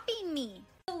 Stop copying me.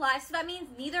 Alive, so that means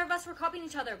neither of us were copying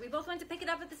each other. We both went to pick it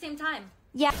up at the same time.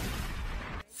 Yeah.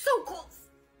 So close.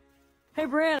 Hey,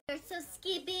 Brianna. You're so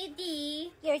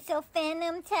skibbity. You're so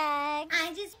phantom tag.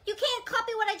 You can't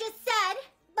copy what I just said.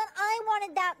 But I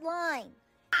wanted that line.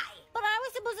 But I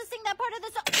was supposed to sing that part of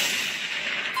the song.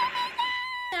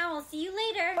 Now I'll see you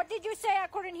later. What did you say? I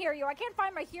couldn't hear you. I can't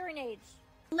find my hearing aids.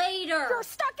 Later. You're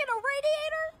stuck in a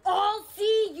radiator? I'll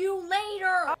see you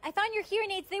later. I found your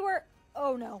hearing aids. They were...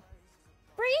 Oh, no.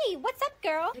 Bree, what's up,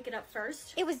 girl? Pick it up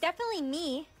first. It was definitely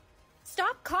me.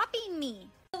 Stop copying me.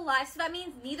 Alive, so that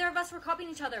means neither of us were copying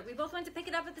each other. We both went to pick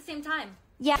it up at the same time.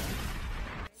 Yeah.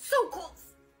 So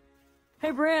close.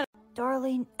 Hey, Brianna.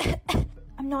 Darling,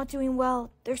 I'm not doing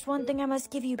well. There's one thing I must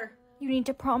give you. You need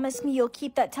to promise me you'll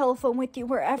keep that telephone with you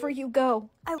wherever you go.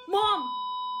 Mom!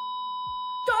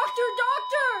 Doctor!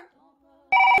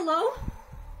 Hello?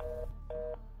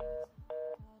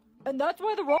 And that's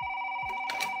why the wrong...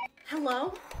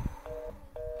 Hello?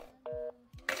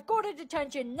 Go to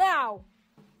detention now!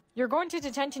 You're going to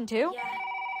detention too? Yeah.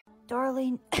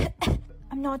 Darling,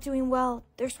 I'm not doing well.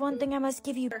 There's one thing I must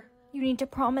give you. You need to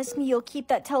promise me you'll keep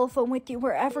that telephone with you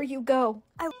wherever you go.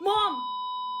 Mom!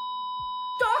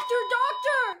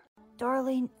 Doctor!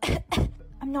 Darling,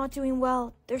 I'm not doing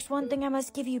well. There's one thing I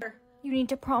must give you. You need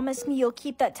to promise me you'll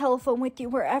keep that telephone with you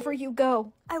wherever you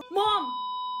go. Mom!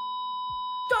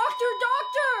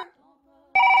 Doctor!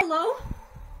 Hello?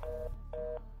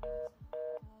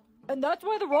 And that's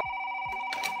why the wrong...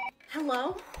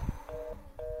 Hello?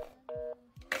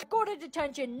 Go to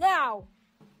detention now!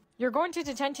 You're going to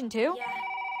detention too? Yeah.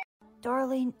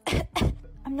 Darling,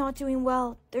 I'm not doing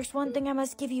well. There's one thing I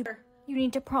must give you. You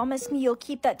need to promise me you'll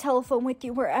keep that telephone with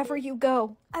you wherever you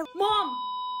go. Mom!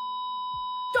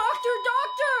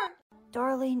 Doctor!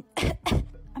 Darling,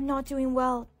 I'm not doing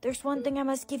well. There's one thing I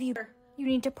must give you. You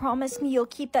need to promise me you'll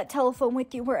keep that telephone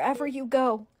with you wherever you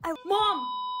go. Mom!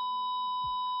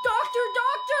 Doctor!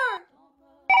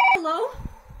 Hello?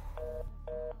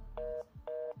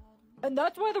 And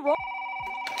that's why the wrong...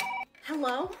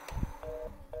 Hello?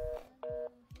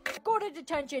 Go to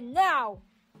detention now!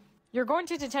 You're going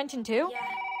to detention too? Yeah.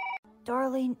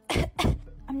 Darling,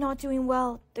 I'm not doing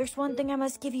well. There's one thing I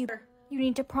must give you. You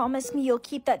need to promise me you'll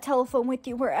keep that telephone with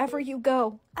you wherever you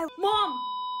go. Mom!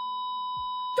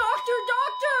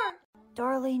 Doctor!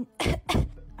 Darling,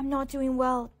 I'm not doing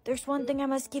well. There's one thing I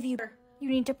must give you. You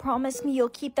need to promise me you'll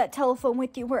keep that telephone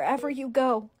with you wherever you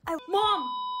go. Mom!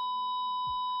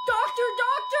 Doctor!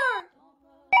 Doctor!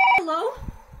 Hello?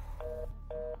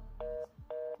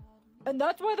 And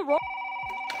that's why the wrong...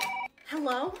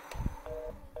 Hello?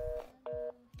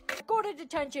 Go to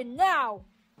detention now!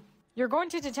 You're going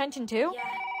to detention too? Yeah.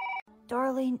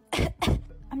 Darling,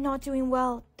 I'm not doing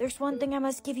well. There's one thing I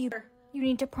must give you. You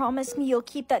need to promise me you'll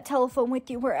keep that telephone with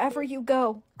you wherever you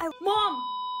go. Mom!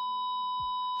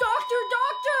 Doctor!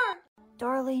 Doctor!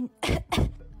 Darling,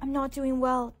 I'm not doing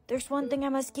well. There's one thing I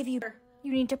must give you.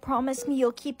 You need to promise me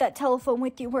you'll keep that telephone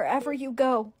with you wherever you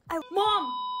go.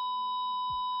 Mom!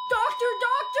 Doctor!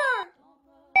 Doctor!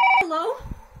 Hello?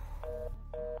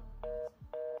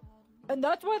 And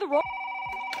that's why the wrong...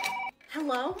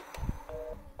 Hello?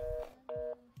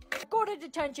 Go to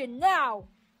detention now!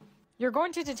 You're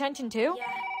going to detention too?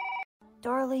 Yeah.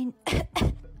 Darling,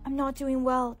 I'm not doing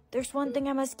well. There's one thing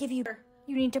I must give you.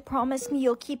 You need to promise me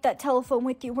you'll keep that telephone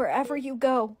with you wherever you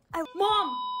go.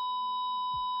 Mom!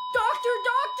 Doctor!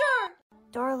 Doctor!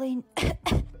 Darling,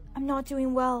 I'm not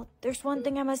doing well. There's one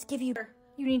thing I must give you.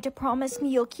 You need to promise me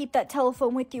you'll keep that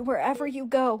telephone with you wherever you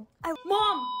go.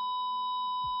 Mom!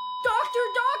 Doctor!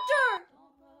 Doctor!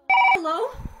 Hello?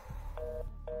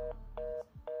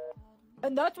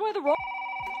 And that's why the wrong...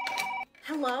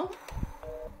 Hello?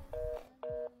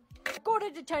 Go to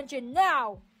detention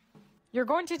now! You're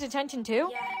going to detention too?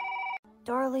 Yeah.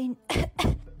 Darling,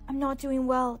 I'm not doing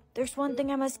well. There's one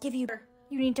thing I must give you.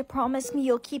 You need to promise me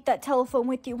you'll keep that telephone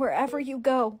with you wherever you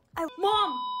go.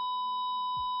 Mom!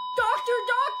 Doctor!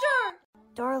 Doctor!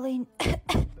 Darling,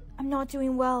 I'm not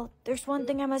doing well. There's one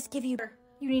thing I must give you.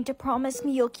 You need to promise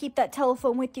me you'll keep that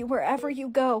telephone with you wherever you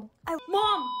go.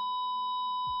 Mom!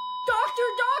 Doctor!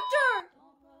 Doctor!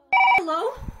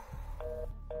 Hello?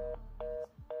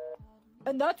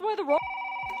 And that's why the wrong...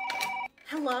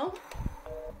 Hello?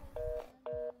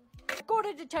 Go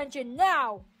to detention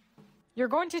now! You're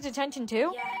going to detention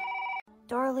too? Yeah.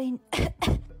 Darling,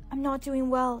 I'm not doing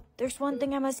well. There's one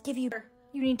thing I must give you.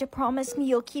 You need to promise me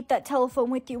you'll keep that telephone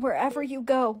with you wherever you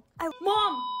go.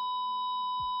 Mom!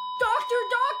 Doctor!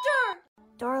 Doctor!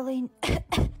 Darling,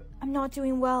 I'm not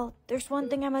doing well. There's one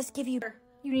thing I must give you.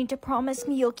 You need to promise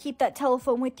me you'll keep that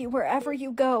telephone with you wherever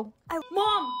you go.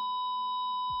 Mom!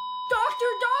 Doctor!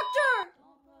 Doctor!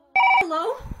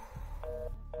 Hello?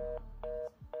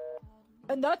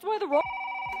 And that's why the wrong...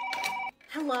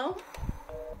 Hello?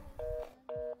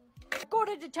 Go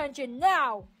to detention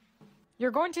now!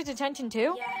 You're going to detention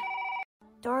too? Yeah.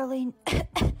 Darling,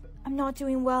 I'm not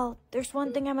doing well. There's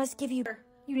one thing I must give you.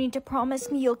 You need to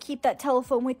promise me you'll keep that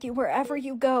telephone with you wherever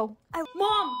you go.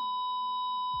 Mom!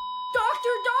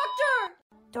 Doctor! Doctor!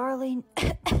 Darling,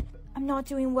 I'm not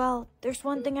doing well. There's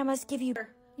one thing I must give you.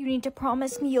 You need to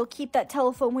promise me you'll keep that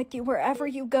telephone with you wherever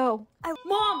you go.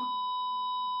 Mom!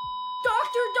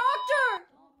 Doctor! Doctor!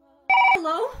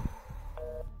 Hello?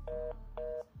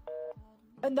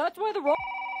 And that's why the wrong...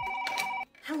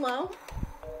 Hello?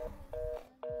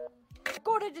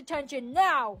 Go to detention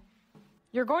now!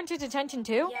 You're going to detention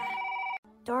too? Yeah.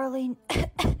 Darling,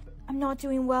 I'm not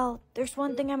doing well. There's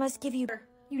one thing I must give you.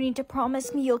 You need to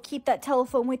promise me you'll keep that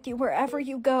telephone with you wherever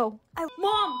you go.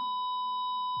 Mom!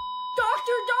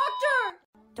 Doctor! Doctor!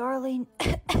 Darling,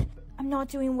 I'm not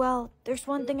doing well. There's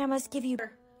one thing I must give you.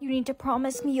 You need to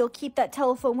promise me you'll keep that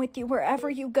telephone with you wherever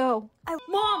you go.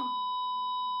 Mom!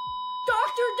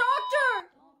 Doctor! Doctor!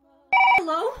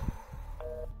 Hello?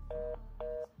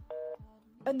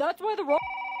 And that's why the wrong...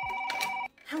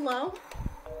 Hello?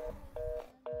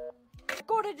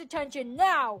 Go to detention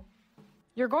now!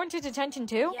 You're going to detention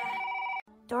too? Yeah.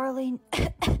 Darling,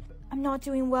 I'm not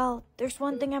doing well. There's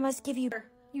one thing I must give you.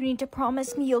 You need to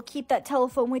promise me you'll keep that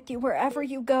telephone with you wherever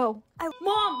you go.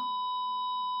 Mom!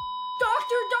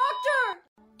 Doctor! Doctor!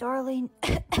 Darling,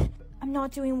 I'm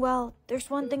not doing well. There's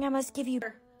one thing I must give you.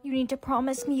 You need to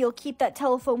promise me you'll keep that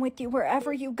telephone with you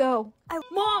wherever you go.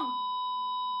 Mom!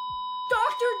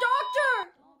 Doctor!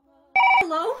 Doctor!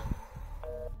 Hello?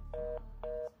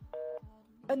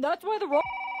 And that's why the wrong...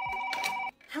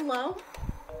 Hello?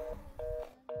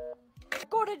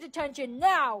 Go to detention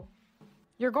now!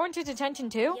 You're going to detention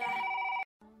too? Yeah.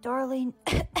 Darling,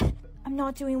 I'm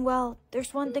not doing well.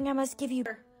 There's one thing I must give you.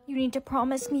 You need to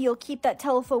promise me you'll keep that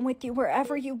telephone with you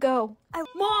wherever you go.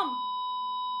 Mom!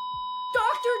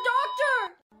 Doctor!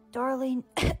 Doctor! Darling,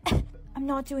 I'm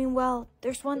not doing well.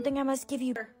 There's one thing I must give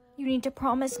you. You need to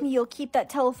promise me you'll keep that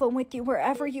telephone with you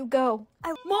wherever you go.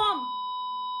 Mom!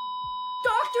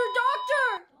 Doctor!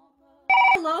 Doctor!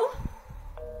 Hello?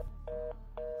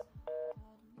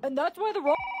 And that's why the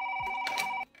wrong...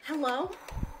 Hello?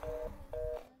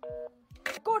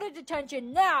 Go to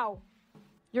detention now!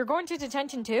 You're going to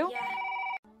detention too? Yeah.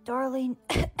 Darling,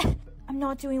 I'm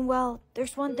not doing well.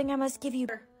 There's one thing I must give you.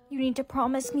 You need to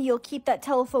promise me you'll keep that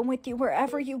telephone with you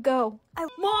wherever you go.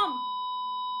 Mom!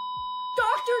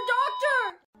 Doctor!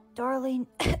 Doctor! Darling,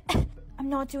 I'm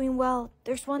not doing well.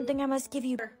 There's one thing I must give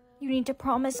you. You need to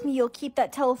promise me you'll keep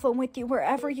that telephone with you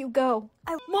wherever you go.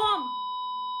 Mom!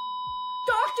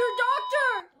 Doctor!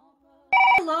 Doctor!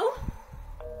 Hello?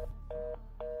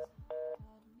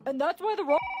 And that's why the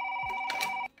wrong...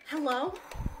 Hello?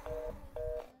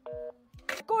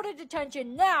 Go to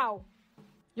detention now!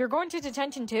 You're going to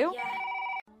detention too? Yeah.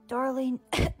 Darling,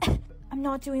 I'm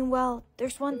not doing well.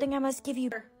 There's one thing I must give you.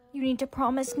 You need to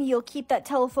promise me you'll keep that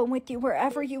telephone with you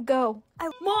wherever you go.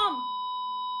 Mom!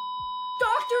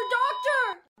 Doctor!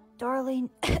 Doctor! Darling,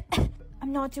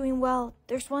 I'm not doing well.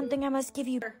 There's one thing I must give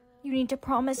you. You need to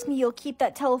promise me you'll keep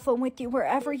that telephone with you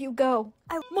wherever you go.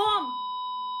 Mom!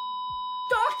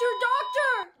 Doctor!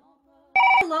 Doctor!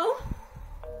 Hello?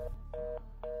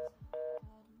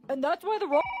 And that's why the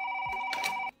wrong...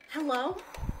 Hello?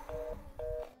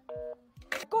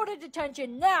 Go to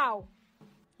detention now!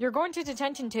 You're going to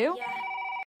detention too? Yeah.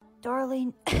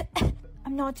 Darling,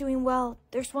 I'm not doing well.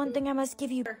 There's one thing I must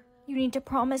give you. You need to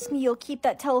promise me you'll keep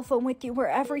that telephone with you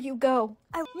wherever you go.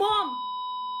 Mom!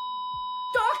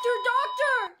 Doctor!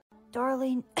 Doctor!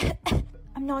 Darling,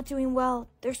 I'm not doing well.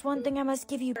 There's one thing I must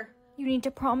give you. You need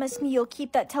to promise me you'll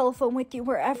keep that telephone with you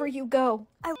wherever you go.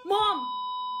 Mom!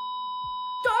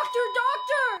 Doctor!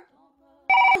 Doctor!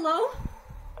 Hello?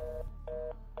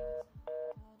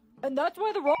 And that's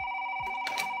why the wrong...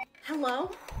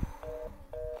 Hello?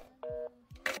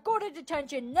 Go to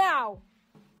detention now!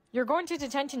 You're going to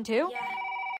detention too? Yeah.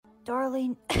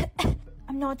 Darling,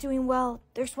 I'm not doing well.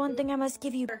 There's one thing I must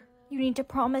give you. You need to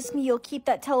promise me you'll keep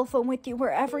that telephone with you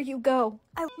wherever you go.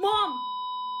 Mom!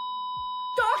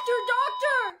 Doctor!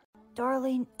 Doctor!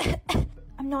 Darling,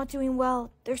 I'm not doing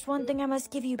well. There's one thing I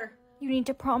must give you. You need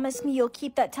to promise me you'll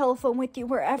keep that telephone with you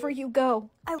wherever you go.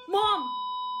 Mom!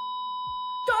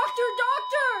 Doctor!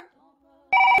 Doctor!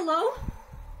 Hello?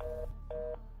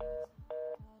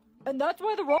 And that's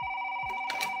why the wrong...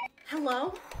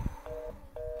 Hello?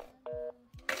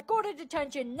 Go to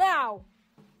detention now!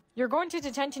 You're going to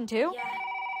detention too? Yeah.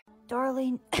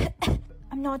 Darling,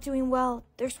 I'm not doing well.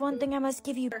 There's one thing I must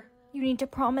give you. You need to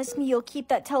promise me you'll keep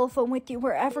that telephone with you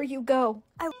wherever you go.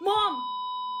 Mom!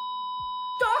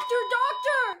 Doctor!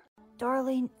 Doctor!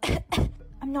 Darling,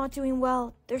 I'm not doing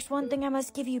well. There's one thing I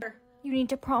must give you. You need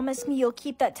to promise me you'll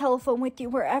keep that telephone with you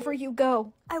wherever you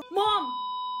go. Mom!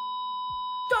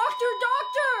 Doctor!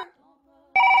 Doctor!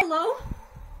 Hello?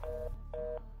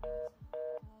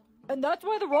 And that's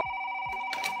why the wrong...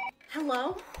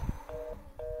 Hello?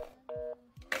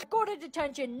 Go to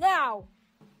detention now!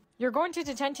 You're going to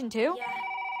detention too? Yeah.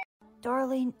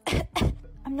 Darling,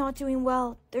 I'm not doing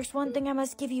well. There's one thing I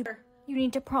must give you. You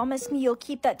need to promise me you'll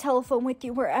keep that telephone with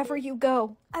you wherever you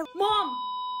go. Mom!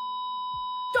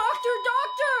 Doctor!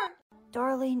 Doctor!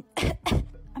 Darling,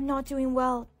 I'm not doing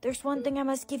well. There's one thing I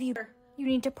must give you. You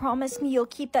need to promise me you'll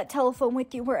keep that telephone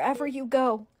with you wherever you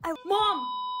go. Mom!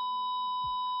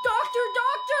 Doctor!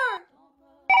 Doctor!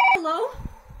 Hello?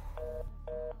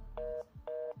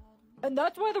 And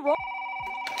that's why the wrong...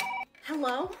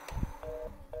 Hello?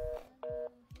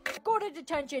 Go to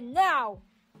detention now!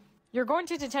 You're going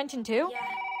to detention too? Yeah.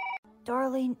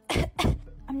 Darling,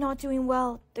 I'm not doing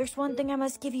well. There's one thing I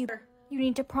must give you. You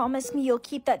need to promise me you'll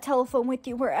keep that telephone with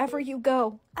you wherever you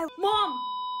go. Mom!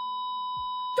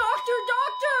 Doctor!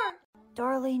 Doctor!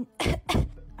 Darling,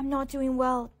 I'm not doing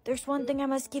well. There's one thing I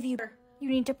must give you. You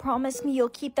need to promise me you'll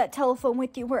keep that telephone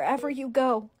with you wherever you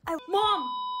go. Mom!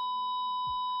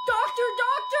 Doctor!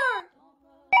 Doctor!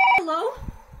 Hello?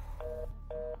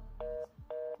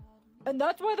 And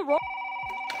that's why the wrong...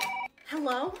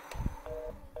 Hello?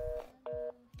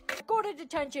 Go to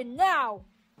detention now!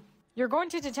 You're going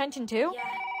to detention too? Yeah.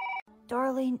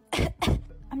 Darling,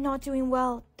 I'm not doing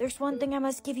well. There's one thing I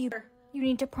must give you. You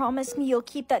need to promise me you'll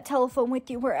keep that telephone with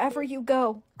you wherever you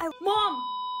go. Mom!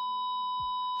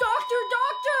 Doctor!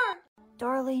 Doctor!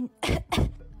 Darling,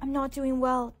 I'm not doing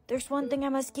well. There's one thing I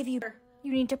must give you.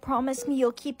 You need to promise me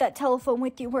you'll keep that telephone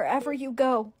with you wherever you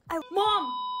go.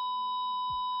 Mom!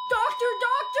 Doctor!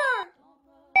 Doctor!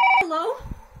 Hello?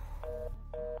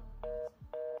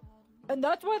 And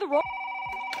that's why the wrong...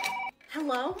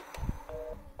 Hello?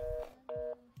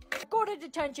 Go to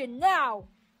detention now!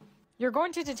 You're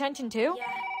going to detention too?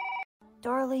 Yeah.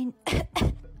 Darling,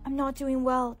 I'm not doing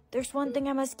well. There's one thing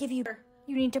I must give you.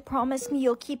 You need to promise me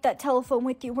you'll keep that telephone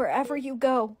with you wherever you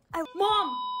go.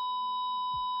 Mom!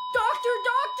 Doctor!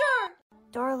 Doctor!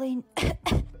 Darling,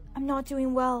 I'm not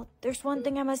doing well. There's one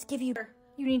thing I must give you.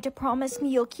 You need to promise me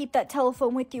you'll keep that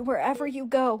telephone with you wherever you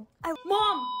go.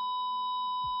 Mom!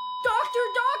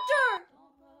 Doctor!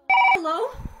 Hello?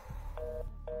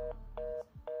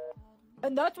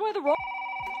 And that's why the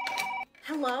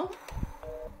Hello?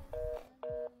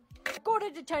 Go to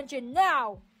detention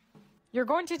now! You're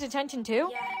going to detention too?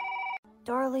 Yeah.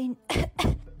 Darling,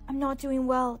 I'm not doing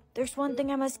well. There's one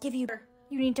thing I must give you.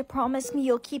 You need to promise me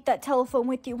you'll keep that telephone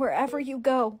with you wherever you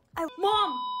go.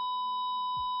 Mom!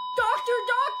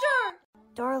 Doctor!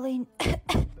 Darling,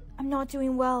 I'm not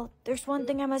doing well. There's one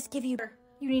thing I must give you.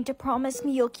 You need to promise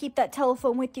me you'll keep that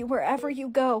telephone with you wherever you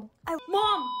go.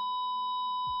 Mom!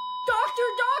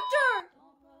 Doctor!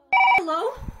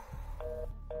 Hello?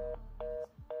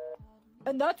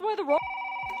 And that's why the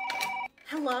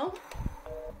Hello?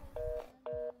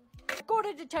 Go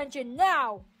to detention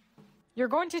now! You're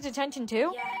going to detention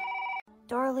too? Yeah.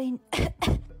 Darling,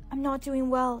 I'm not doing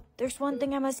well. There's one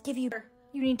thing I must give you.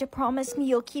 You need to promise me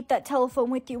you'll keep that telephone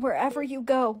with you wherever you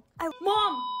go.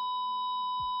 Mom!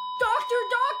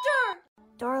 Doctor!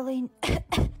 Darling,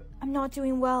 I'm not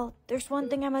doing well. There's one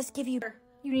thing I must give you.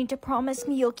 You need to promise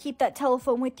me you'll keep that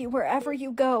telephone with you wherever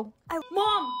you go.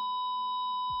 Mom!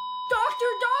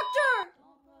 Doctor!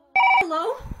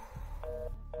 Hello?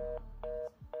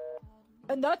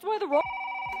 And that's why the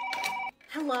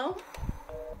Hello?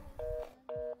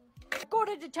 Go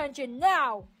to detention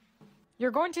now!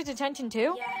 You're going to detention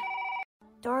too? Yeah.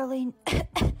 Darling,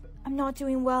 I'm not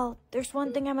doing well. There's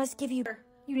one thing I must give you.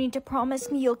 You need to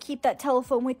promise me you'll keep that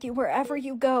telephone with you wherever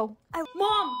you go.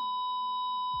 Mom!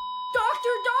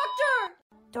 Doctor!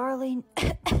 Darling,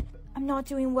 I'm not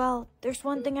doing well. There's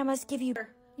one thing I must give you.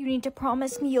 You need to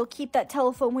promise me you'll keep that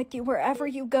telephone with you wherever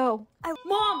you go.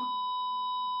 Mom!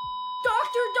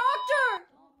 Doctor!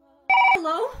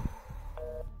 Hello?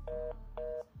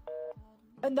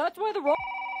 And that's why the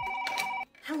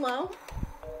Hello?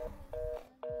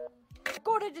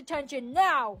 Go to detention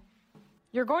now!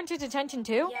 You're going to detention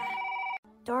too? Yeah.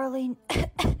 Darling,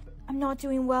 I'm not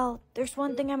doing well. There's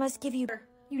one thing I must give you.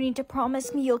 You need to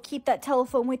promise me you'll keep that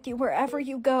telephone with you wherever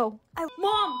you go.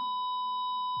 Mom!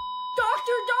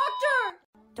 Doctor!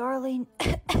 Darling,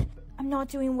 I'm not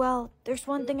doing well. There's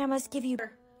one thing I must give you.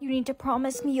 You need to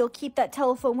promise me you'll keep that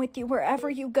telephone with you wherever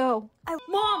you go.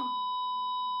 Mom!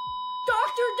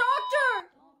 Doctor!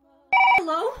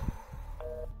 Hello?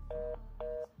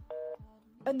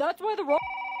 And that's why the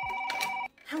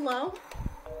Hello?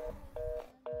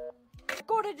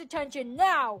 Go to detention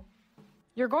now!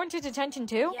 You're going to detention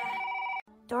too? Yeah.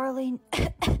 Darling,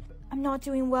 I'm not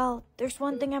doing well. There's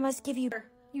one thing I must give you.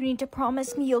 You need to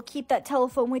promise me you'll keep that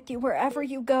telephone with you wherever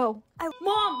you go.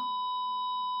 Mom!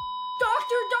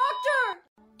 Doctor!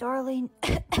 Darling,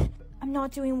 I'm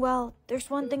not doing well. There's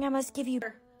one thing I must give you.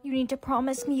 You need to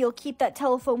promise me you'll keep that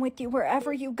telephone with you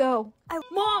wherever you go.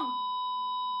 Mom!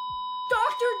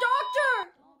 Doctor!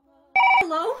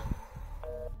 Hello?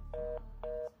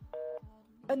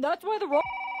 And that's why the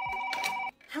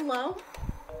Hello?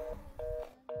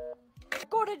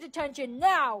 Go to detention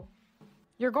now!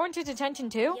 You're going to detention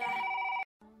too? Yeah.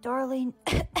 Darling,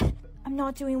 I'm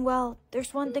not doing well.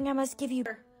 There's one thing I must give you.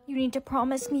 You need to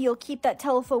promise me you'll keep that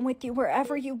telephone with you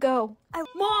wherever you go.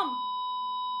 Mom!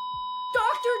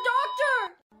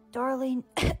 Doctor! Darling,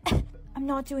 I'm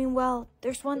not doing well.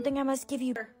 There's one thing I must give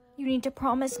you. You need to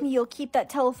promise me you'll keep that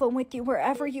telephone with you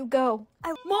wherever you go.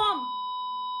 Mom!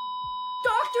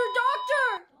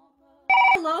 Doctor!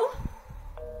 Hello?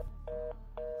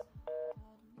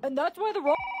 And that's why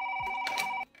the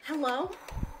Hello?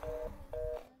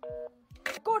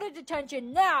 Go to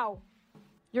detention now!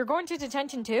 You're going to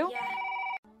detention too? Yeah.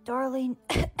 Darling,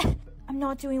 I'm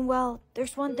not doing well.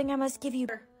 There's one thing I must give you.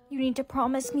 You need to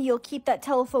promise me you'll keep that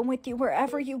telephone with you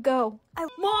wherever you go.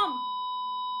 Mom!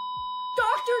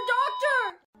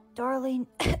 Doctor! Darling,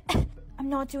 I'm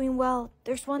not doing well.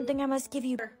 There's one thing I must give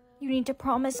you. You need to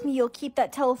promise me you'll keep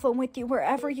that telephone with you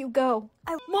wherever you go.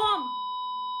 Mom!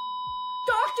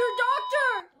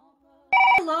 Doctor!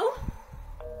 Hello?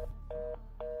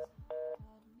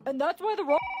 And that's why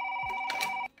the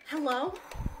Hello?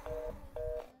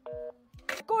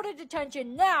 Go to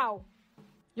detention now!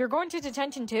 You're going to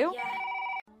detention too? Yeah.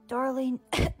 Darling,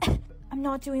 I'm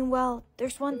not doing well.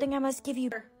 There's one thing I must give you.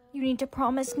 You need to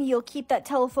promise me you'll keep that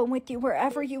telephone with you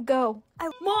wherever you go.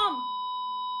 Mom!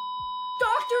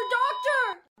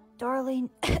 Doctor! Darling,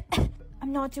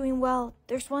 I'm not doing well.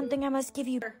 There's one thing I must give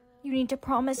you. You need to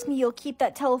promise me you'll keep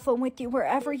that telephone with you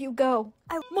wherever you go.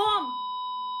 Mom!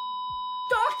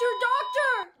 Doctor!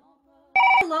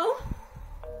 Hello?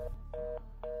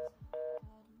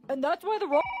 And that's why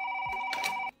the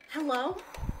Hello?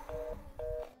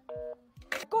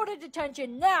 Go to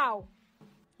detention now!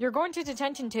 You're going to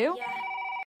detention too? Yeah.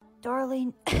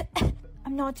 Darling,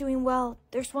 I'm not doing well.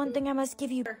 There's one thing I must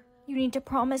give you. You need to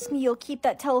promise me you'll keep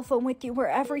that telephone with you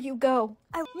wherever you go.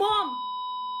 Mom!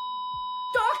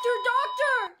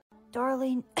 Doctor!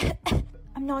 Darling,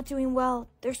 I'm not doing well.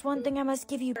 There's one thing I must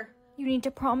give you. You need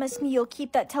to promise me you'll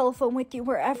keep that telephone with you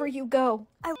wherever you go.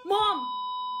 Mom!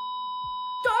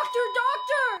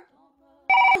 Doctor!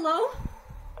 Hello?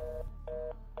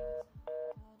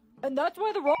 And that's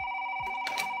why the wrong...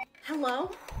 Hello?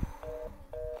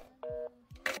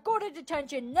 Go to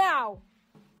detention now!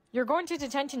 You're going to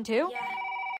detention too? Yeah.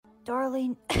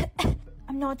 Darling,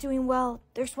 I'm not doing well.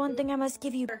 There's one thing I must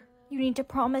give you. You need to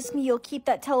promise me you'll keep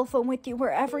that telephone with you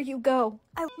wherever you go.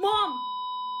 Mom!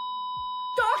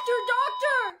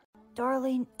 Doctor!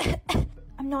 Darling,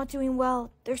 I'm not doing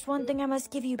well. There's one thing I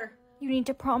must give you. You need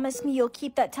to promise me you'll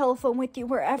keep that telephone with you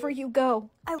wherever you go.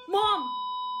 Mom!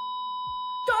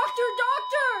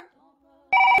 Doctor!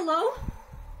 Hello?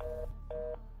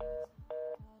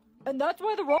 And that's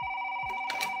why the wrong...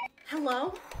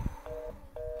 Hello?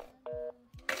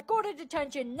 Go to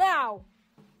detention now!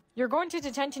 You're going to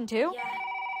detention too? Yeah.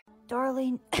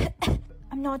 Darling,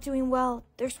 I'm not doing well.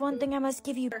 There's one thing I must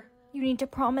give you. You need to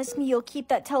promise me you'll keep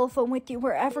that telephone with you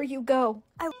wherever you go.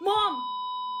 Mom!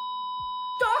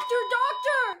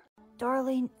 Doctor!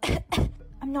 Darling,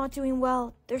 I'm not doing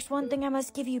well. There's one thing I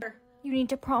must give you. You need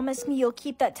to promise me you'll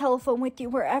keep that telephone with you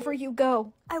wherever you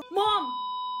go. Mom!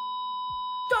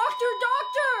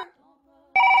 Doctor!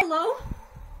 Hello?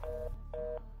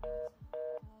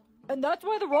 And that's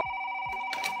why the wrong...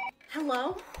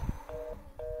 Hello?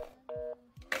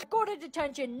 Go to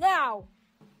detention now!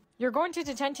 You're going to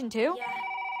detention too? Yeah.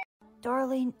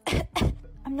 Darling,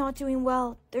 I'm not doing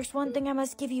well. There's one thing I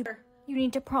must give you. You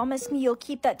need to promise me you'll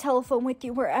keep that telephone with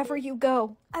you wherever you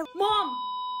go. Mom!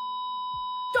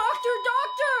 Doctor!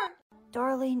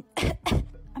 Darling,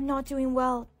 I'm not doing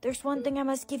well. There's one thing I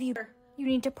must give you. You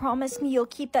need to promise me you'll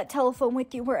keep that telephone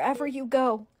with you wherever you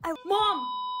go. Mom!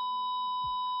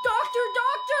 Doctor!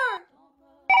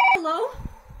 Hello?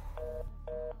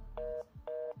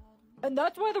 And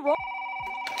that's why the wrong...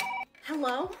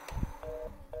 Hello?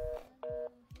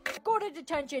 Go to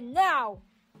detention now!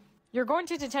 You're going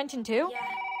to detention too? Yeah.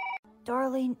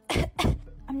 Darling,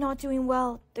 I'm not doing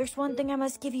well. There's one thing I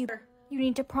must give you. You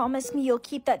need to promise me you'll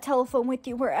keep that telephone with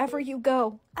you wherever you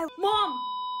go. Mom!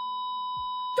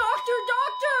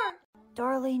 Doctor!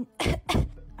 Darling,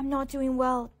 I'm not doing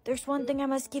well. There's one thing I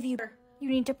must give you. You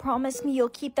need to promise me you'll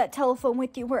keep that telephone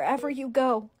with you wherever you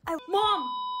go. Mom!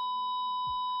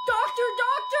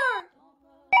 Doctor!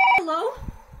 Hello?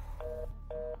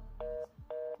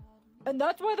 And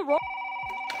that's why the wrong...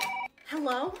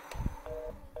 Hello?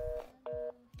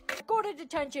 Go to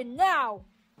detention now!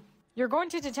 You're going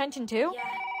to detention too? Yeah.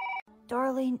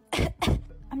 Darling,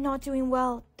 I'm not doing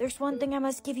well. There's one thing I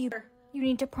must give you. You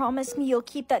need to promise me you'll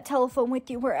keep that telephone with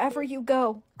you wherever you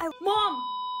go. Mom!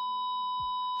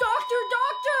 Doctor!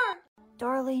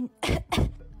 Darling,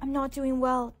 I'm not doing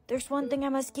well. There's one thing I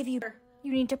must give you.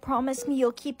 You need to promise me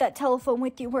you'll keep that telephone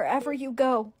with you wherever you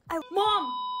go.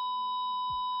 Mom!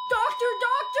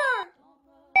 Doctor!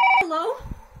 Hello?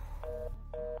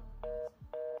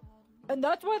 And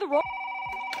that's why the wrong...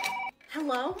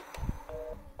 Hello?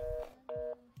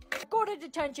 Go to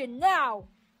detention now!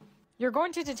 You're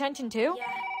going to detention too?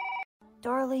 Yeah.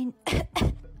 Darling,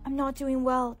 I'm not doing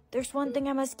well. There's one thing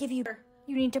I must give you.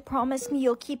 You need to promise me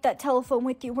you'll keep that telephone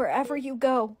with you wherever you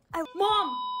go.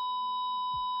 Mom!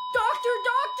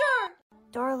 Doctor!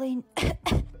 Darling,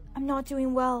 I'm not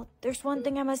doing well. There's one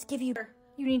thing I must give you.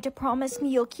 You need to promise me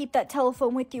you'll keep that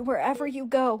telephone with you wherever you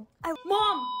go.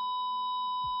 Mom!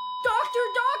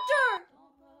 Doctor!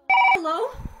 Hello?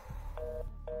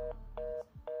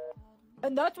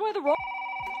 And that's why the wrong...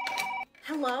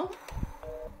 Hello?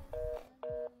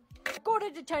 Go to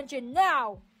detention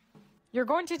now! You're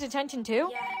going to detention too?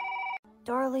 Yeah.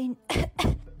 Darling,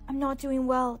 I'm not doing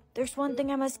well. There's one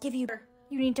thing I must give you.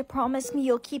 You need to promise me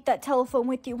you'll keep that telephone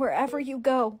with you wherever you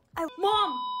go.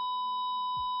 Mom!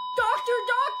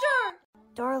 Doctor!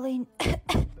 Darling,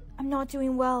 I'm not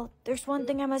doing well. There's one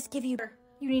thing I must give you.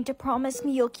 You need to promise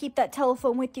me you'll keep that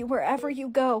telephone with you wherever you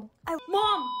go.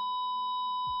 Mom!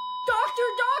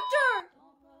 Doctor!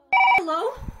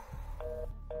 Hello?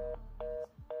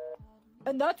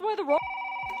 And that's why the wrong...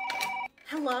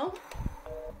 Hello?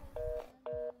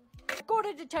 Go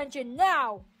to detention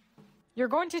now! You're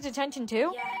going to detention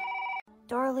too? Yeah.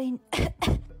 Darling,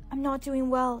 I'm not doing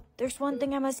well. There's one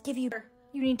thing I must give you.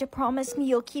 You need to promise me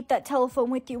you'll keep that telephone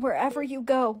with you wherever you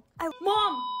go.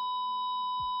 Mom!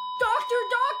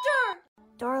 Doctor!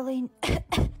 Darling,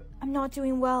 I'm not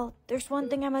doing well. There's one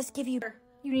thing I must give you.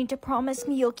 You need to promise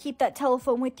me you'll keep that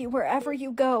telephone with you wherever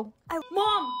you go.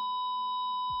 Mom!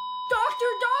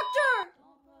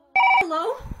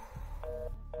 Hello?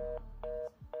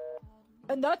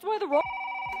 And that's why the wrong...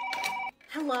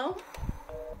 Hello?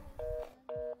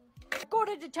 Go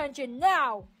to detention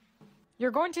now!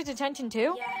 You're going to detention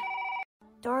too? Yeah.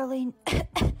 Darling,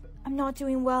 I'm not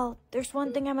doing well. There's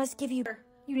one thing I must give you.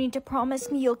 You need to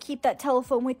promise me you'll keep that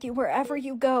telephone with you wherever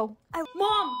you go.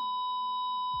 Mom!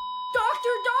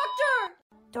 Doctor!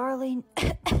 Darling,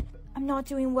 I'm not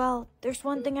doing well. There's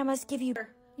one thing I must give you.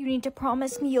 You need to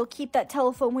promise me you'll keep that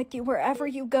telephone with you wherever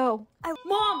you go.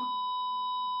 Mom!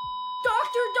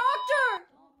 Doctor!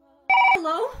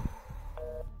 Hello?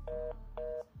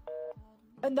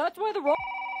 And that's why the wrong...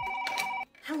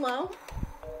 Hello?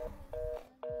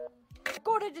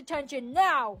 Go to detention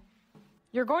now!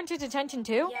 You're going to detention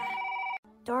too? Yeah.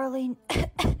 Darling,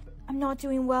 I'm not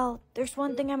doing well. There's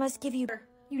one thing I must give you.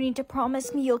 You need to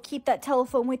promise me you'll keep that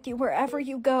telephone with you wherever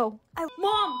you go.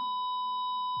 Mom!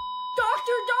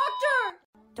 Doctor!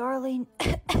 Darling,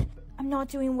 I'm not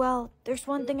doing well. There's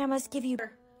one thing I must give you.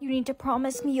 You need to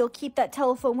promise me you'll keep that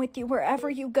telephone with you wherever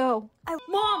you go.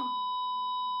 Mom!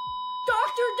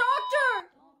 Doctor!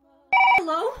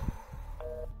 Hello?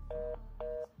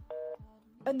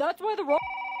 And that's why the wrong...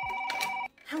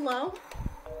 Hello?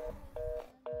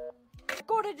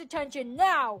 Go to detention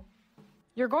now!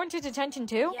 You're going to detention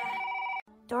too? Yeah.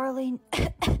 Darling,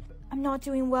 I'm not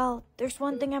doing well. There's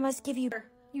one thing I must give you.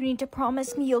 You need to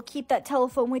promise me you'll keep that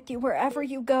telephone with you wherever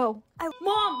you go.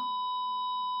 Mom!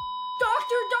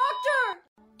 Doctor!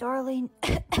 Darling,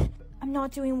 I'm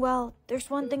not doing well. There's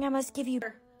one thing I must give you.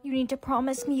 You need to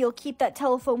promise me you'll keep that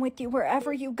telephone with you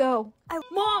wherever you go.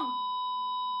 Mom!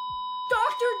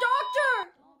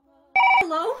 Doctor!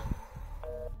 Hello?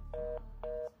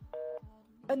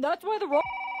 And that's why the wrong...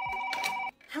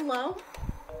 Hello?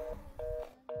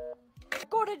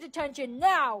 Go to detention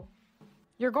now!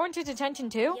 You're going to detention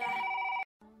too? Yeah.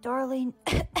 Darling,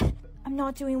 I'm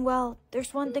not doing well.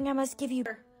 There's one thing I must give you.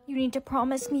 You need to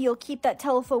promise me you'll keep that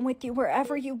telephone with you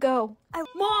wherever you go.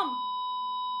 Mom!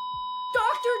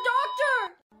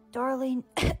 Doctor! Darling,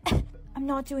 I'm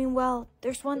not doing well.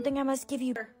 There's one thing I must give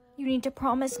you. You need to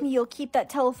promise me you'll keep that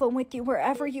telephone with you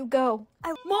wherever you go.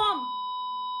 Mom!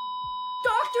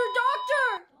 Doctor!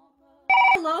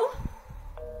 Hello?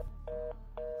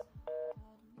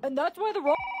 And that's why the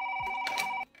wrong...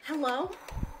 Hello?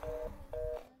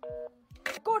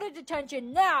 Go to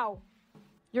detention now!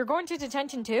 You're going to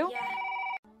detention too? Yeah.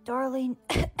 Darling,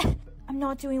 I'm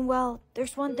not doing well.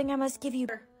 There's one thing I must give you.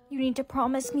 You need to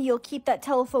promise me you'll keep that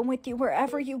telephone with you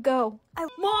wherever you go.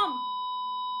 Mom!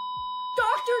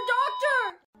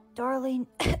 Doctor! Darling,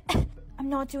 I'm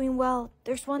not doing well.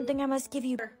 There's one thing I must give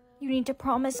you. You need to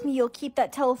promise me you'll keep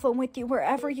that telephone with you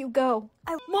wherever you go.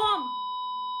 Mom!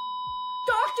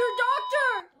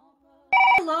 Doctor!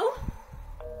 Hello?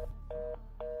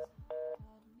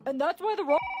 And that's why the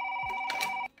wrong...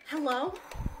 Hello?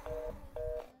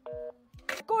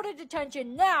 Go to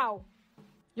detention now!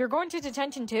 You're going to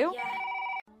detention too? Yeah.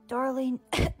 Darling,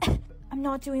 I'm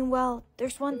not doing well.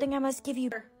 There's one thing I must give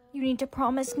you. You need to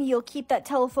promise me you'll keep that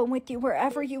telephone with you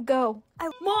wherever you go.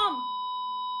 Mom!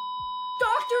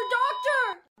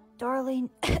 Doctor! Darling,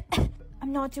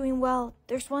 I'm not doing well.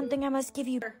 There's one thing I must give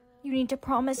you. You need to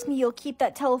promise me you'll keep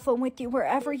that telephone with you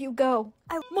wherever you go.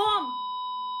 Mom!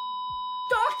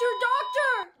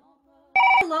 Doctor!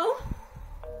 Hello?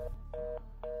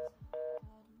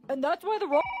 And that's why the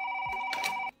wrong...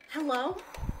 Hello?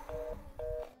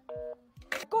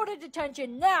 Go to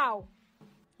detention now!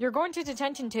 You're going to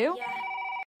detention too? Yeah.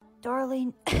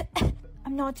 Darling,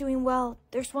 I'm not doing well.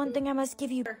 There's one thing I must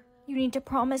give you. You need to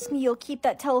promise me you'll keep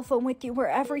that telephone with you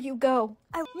wherever you go.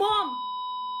 Mom!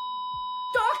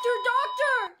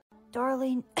 Doctor!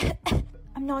 Darling,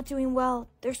 I'm not doing well.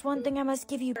 There's one thing I must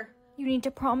give you. You need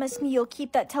to promise me you'll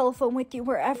keep that telephone with you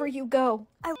wherever you go.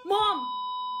 Mom!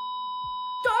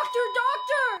 Doctor!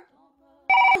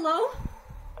 Hello?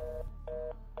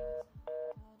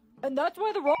 And that's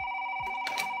why the wrong...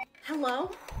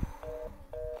 Hello?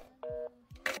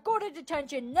 Go to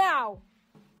detention now!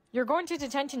 You're going to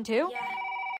detention too? Yeah.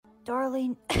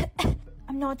 Darling,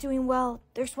 I'm not doing well.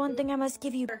 There's one thing I must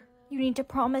give you. You need to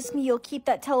promise me you'll keep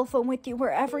that telephone with you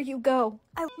wherever you go.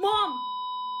 Mom!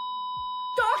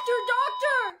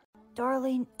 Doctor!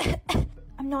 Darling,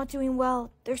 I'm not doing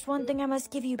well. There's one thing I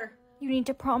must give you. You need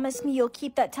to promise me you'll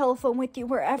keep that telephone with you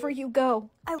wherever you go.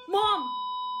 Mom!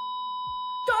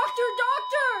 Doctor!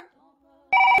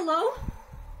 Hello?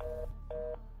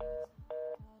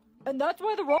 And that's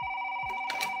why the wrong...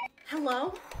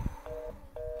 Hello?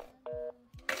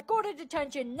 Go to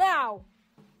detention now!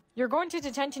 You're going to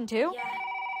detention too? Yeah.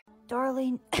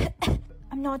 Darling,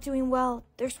 I'm not doing well.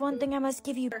 There's one thing I must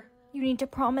give you. You need to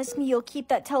promise me you'll keep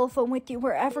that telephone with you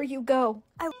wherever you go.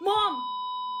 Mom!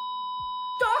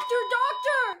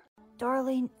 Doctor!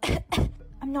 Darling,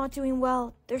 I'm not doing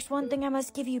well. There's one thing I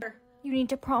must give you. You need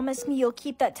to promise me you'll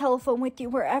keep that telephone with you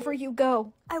wherever you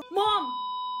go. Mom!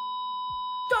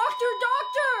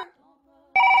 Doctor!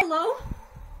 Hello?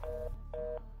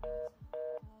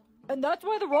 And that's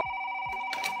why the wrong...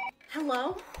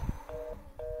 Hello?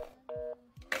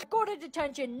 Go to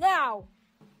detention now!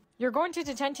 You're going to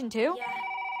detention too? Yeah.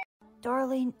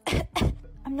 Darling,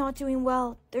 I'm not doing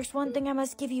well. There's one thing I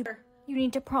must give you. You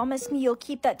need to promise me you'll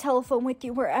keep that telephone with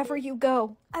you wherever you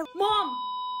go. Mom!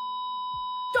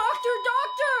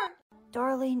 Doctor!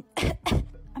 Darling,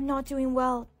 I'm not doing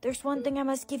well. There's one thing I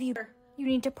must give you. You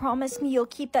need to promise me you'll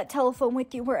keep that telephone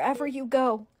with you wherever you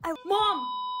go. Mom!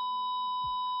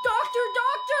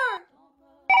 Doctor!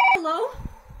 Hello?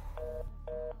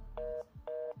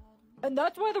 And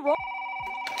that's why the wrong...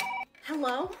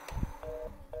 Hello?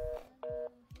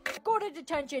 Go to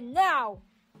detention now!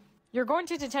 You're going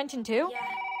to detention too? Yeah.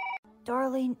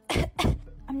 Darling,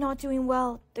 I'm not doing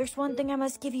well. There's one thing I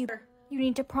must give you. You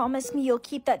need to promise me you'll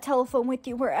keep that telephone with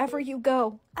you wherever you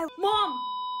go. Mom!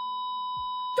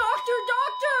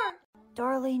 Doctor!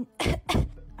 Darling,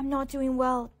 I'm not doing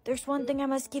well. There's one thing I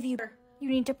must give you. You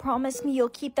need to promise me you'll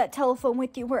keep that telephone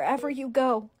with you wherever you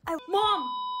go. Mom!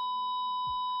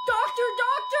 Doctor!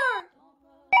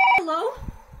 Hello?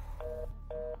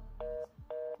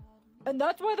 And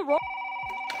that's why the wrong...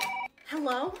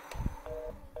 Hello?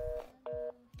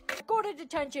 Go to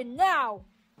detention now!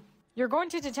 You're going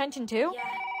to detention too? Yeah.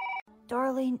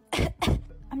 Darling,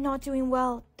 I'm not doing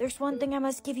well. There's one thing I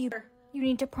must give you. You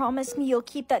need to promise me you'll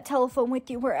keep that telephone with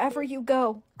you wherever you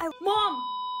go. Mom!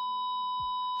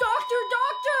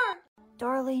 Doctor!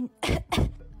 Darling,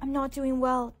 I'm not doing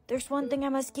well. There's one thing I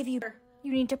must give you.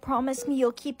 You need to promise me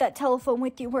you'll keep that telephone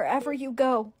with you wherever you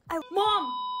go.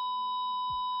 Mom!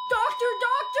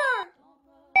 Doctor!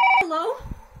 Hello?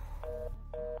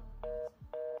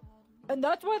 And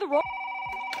that's why the wrong...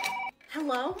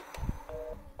 Hello?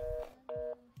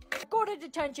 Go to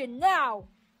detention now!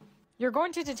 You're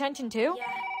going to detention too?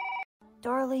 Yeah.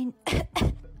 Darling,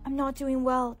 I'm not doing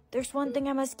well. There's one thing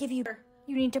I must give you.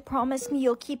 You need to promise me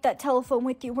you'll keep that telephone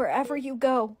with you wherever you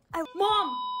go.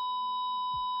 Mom!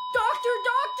 Doctor!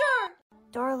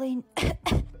 Darling,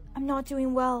 I'm not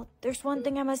doing well. There's one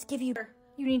thing I must give you.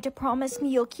 You need to promise me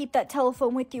you'll keep that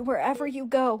telephone with you wherever you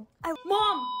go.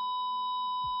 Mom!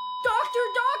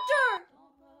 Doctor!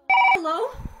 Hello?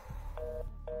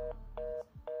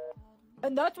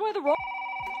 And that's why the wrong...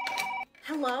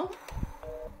 Hello?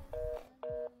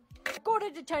 Go to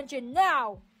detention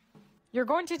now! You're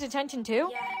going to detention too?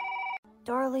 Yeah.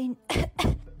 Darling,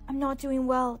 I'm not doing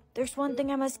well. There's one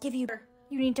thing I must give you.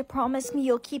 You need to promise me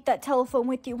you'll keep that telephone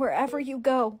with you wherever you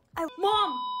go.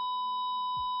 Mom!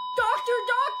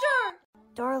 Doctor!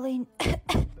 Darling,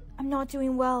 I'm not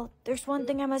doing well. There's one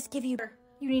thing I must give you.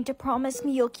 You need to promise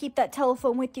me you'll keep that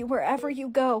telephone with you wherever you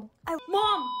go.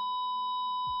 Mom!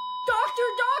 Doctor!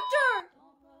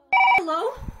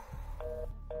 Hello?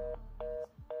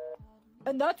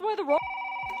 And that's why the wrong...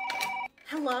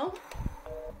 Hello?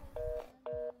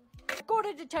 Go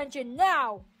to detention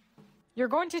now! You're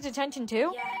going to detention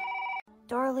too? Yeah.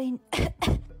 Darling,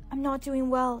 I'm not doing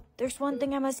well. There's one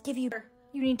thing I must give you.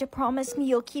 You need to promise me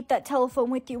you'll keep that telephone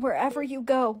with you wherever you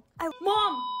go.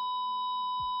 Mom!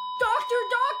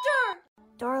 Doctor!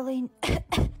 Darling,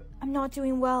 I'm not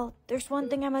doing well. There's one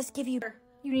thing I must give you.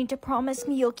 You need to promise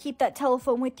me you'll keep that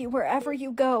telephone with you wherever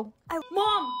you go.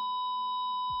 Mom!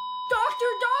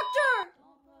 Doctor!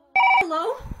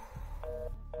 Hello?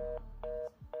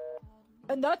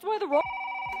 And that's why the wrong...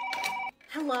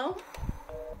 Hello?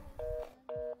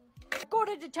 Go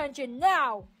to detention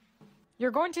now!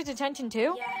 You're going to detention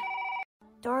too? Yeah.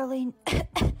 Darling,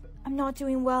 I'm not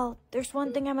doing well. There's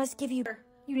one thing I must give you.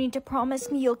 You need to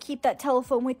promise me you'll keep that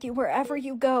telephone with you wherever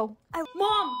you go.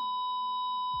 Mom!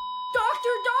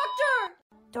 Doctor!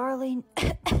 Darling,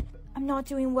 I'm not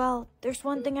doing well. There's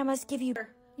one thing I must give you.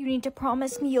 You need to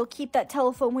promise me you'll keep that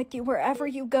telephone with you wherever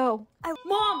you go.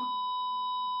 Mom!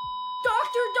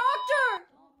 Doctor!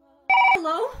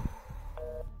 Hello?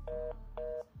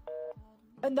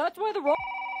 And that's why the wrong...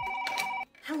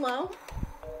 Hello?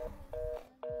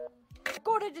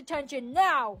 Go to detention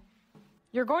now!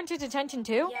 You're going to detention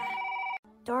too? Yeah.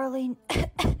 Darling,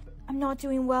 I'm not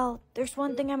doing well. There's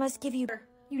one thing I must give you.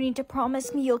 You need to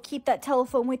promise me you'll keep that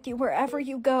telephone with you wherever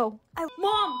you go.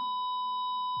 Mom!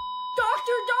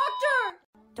 Doctor!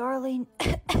 Darling,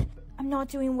 I'm not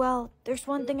doing well. There's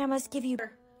one thing I must give you.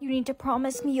 You need to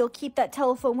promise me you'll keep that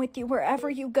telephone with you wherever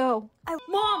you go.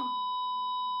 Mom!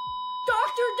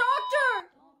 Doctor!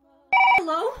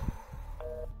 Hello?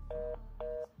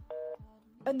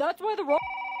 And that's why the wrong...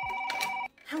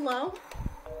 Hello?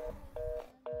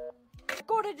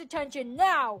 Go to detention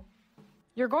now!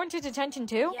 You're going to detention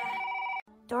too? Yeah.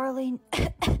 Darling,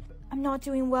 I'm not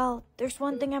doing well. There's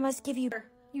one thing I must give you.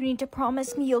 You need to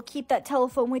promise me you'll keep that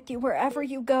telephone with you wherever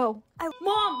you go.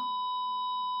 Mom!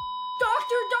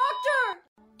 Doctor!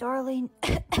 Darling,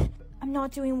 I'm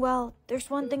not doing well. There's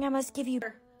one thing I must give you.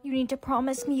 You need to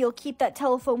promise me you'll keep that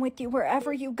telephone with you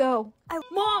wherever you go.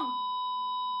 Mom!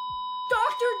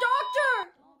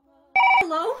 Doctor!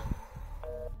 Hello?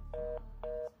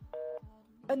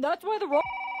 And that's why the wrong...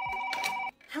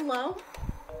 Hello?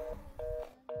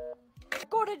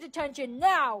 Go to detention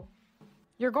now!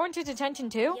 You're going to detention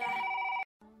too? Yeah.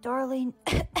 Darling,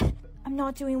 I'm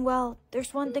not doing well.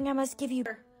 There's one thing I must give you.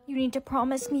 You need to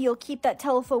promise me you'll keep that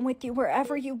telephone with you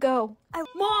wherever you go.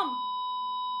 Mom!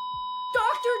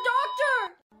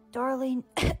 Doctor! Darling,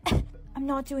 I'm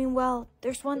not doing well.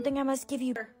 There's one thing I must give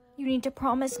you. You need to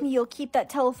promise me you'll keep that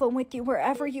telephone with you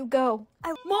wherever you go.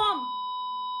 Mom!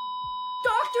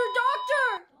 Doctor!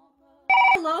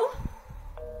 Hello?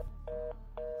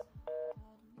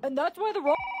 And that's why the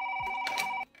wrong...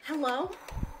 Hello?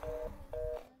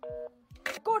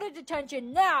 Go to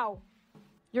detention now!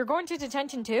 You're going to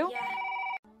detention too? Yeah.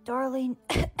 Darling,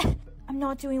 I'm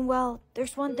not doing well.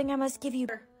 There's one thing I must give you.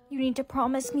 You need to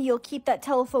promise me you'll keep that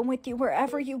telephone with you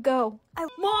wherever you go.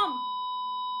 Mom!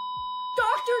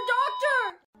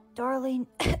 Doctor! Darling,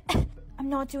 I'm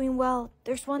not doing well.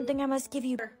 There's one thing I must give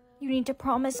you. You need to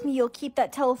promise me you'll keep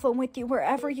that telephone with you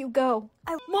wherever you go.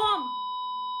 Mom!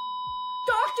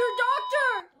 Doctor!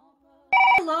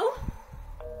 Hello?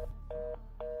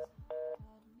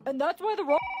 And that's why the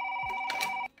wrong...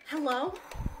 Hello?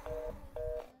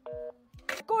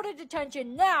 Go to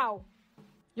detention now!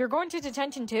 You're going to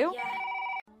detention too? Yeah.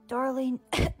 Darling,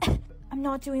 I'm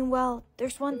not doing well.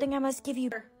 There's one thing I must give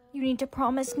you. You need to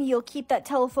promise me you'll keep that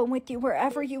telephone with you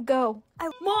wherever you go.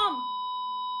 Mom!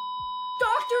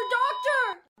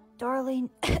 Doctor! Darling,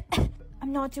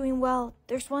 I'm not doing well.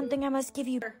 There's one thing I must give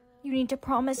you. You need to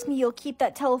promise me you'll keep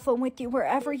that telephone with you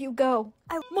wherever you go.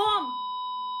 Mom!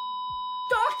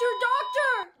 Doctor!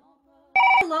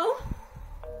 Hello?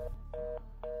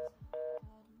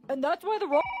 And that's why the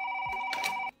wrong...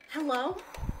 Hello?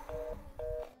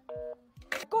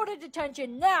 Go to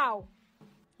detention now!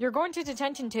 You're going to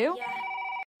detention too? Yeah.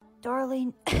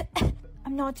 Darling,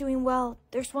 I'm not doing well.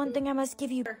 There's one thing I must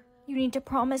give you. You need to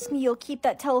promise me you'll keep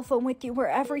that telephone with you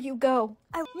wherever you go.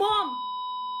 Mom!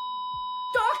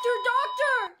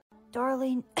 Doctor!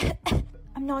 Darling,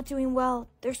 I'm not doing well.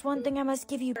 There's one thing I must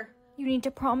give you. You need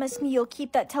to promise me you'll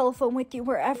keep that telephone with you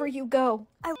wherever you go.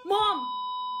 Mom!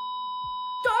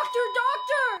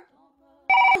 Doctor!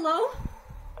 Hello?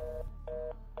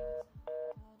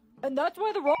 And that's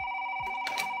why the wrong...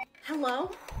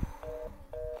 Hello?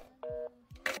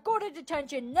 Go to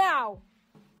detention now!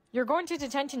 You're going to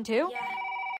detention too? Yeah.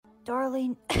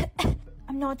 Darling,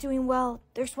 I'm not doing well.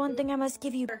 There's one thing I must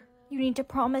give you. You need to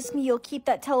promise me you'll keep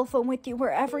that telephone with you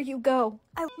wherever you go.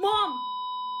 Mom!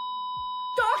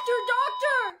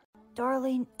 Doctor!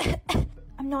 Darling,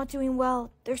 I'm not doing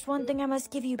well. There's one thing I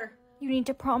must give you. You need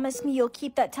to promise me you'll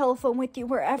keep that telephone with you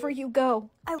wherever you go.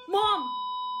 Mom!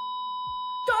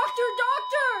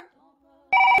 Doctor!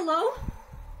 Hello?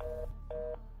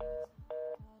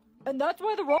 And that's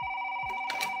why the wrong...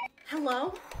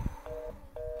 Hello?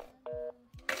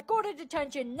 Go to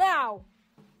detention now!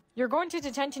 You're going to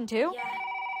detention too? Yeah.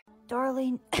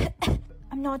 Darling,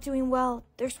 I'm not doing well.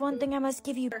 There's one thing I must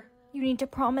give you. You need to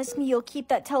promise me you'll keep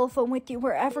that telephone with you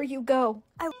wherever you go.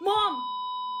 Mom!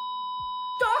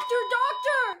 Doctor!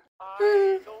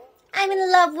 I'm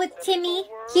in love with Timmy.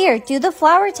 Here, do the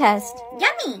flower test.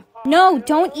 Yummy! No,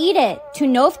 don't eat it. To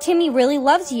know if Timmy really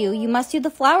loves you, you must do the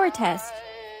flower test.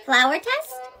 Flower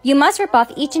test? You must rip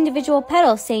off each individual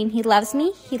petal saying he loves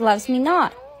me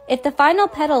not. If the final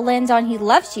petal lands on he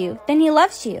loves you, then he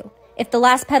loves you. If the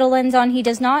last petal lands on he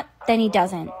does not, then he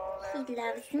doesn't. He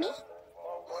loves me.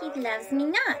 He loves me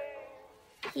not.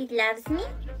 He loves me.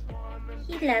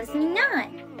 He loves me not.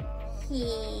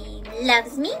 He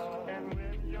loves me.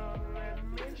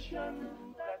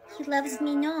 He loves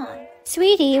me not.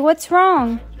 Sweetie, what's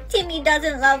wrong? Timmy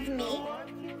doesn't love me.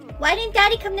 Why didn't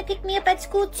Daddy come to pick me up at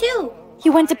school too? He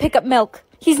went to pick up milk.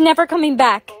 He's never coming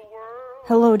back.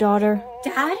 Hello, daughter.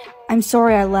 Dad? I'm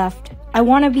sorry I left. I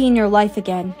want to be in your life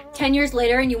again. 10 years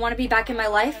later and you want to be back in my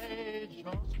life?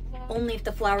 Only if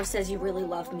the flower says you really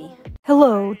love me.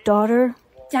 Hello, daughter.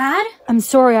 Dad? I'm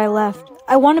sorry I left.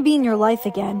 I want to be in your life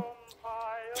again.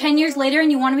 10 years later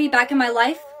and you want to be back in my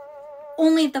life?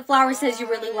 Only if the flower says you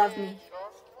really love me.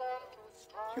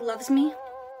 He loves me.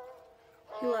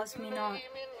 He loves me not.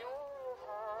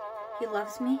 He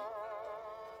loves me.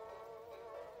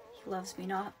 He loves me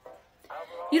not.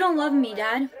 You don't love me,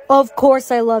 Dad. Of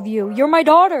course I love you. You're my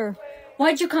daughter.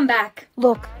 Why'd you come back?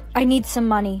 Look, I need some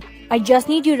money. I just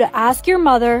need you to ask your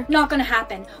mother. Not gonna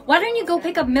happen. Why don't you go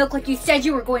pick up milk like you said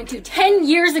you were going to 10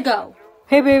 years ago?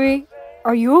 Hey, baby.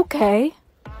 Are you okay?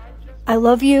 I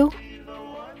love you.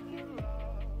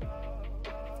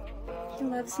 He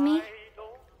loves me.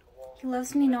 He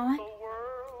loves me not.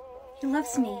 He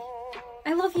loves me.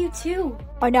 I love you too.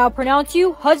 I now pronounce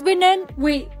you husband and...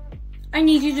 Wait, I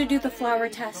need you to do the flower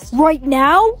test. Right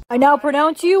now? I now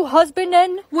pronounce you husband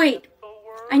and... Wait,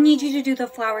 I need you to do the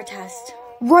flower test.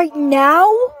 Right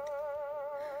now?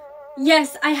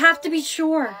 Yes, I have to be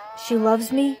sure. She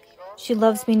loves me. She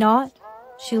loves me not.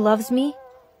 She loves me.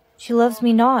 She loves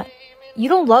me not. You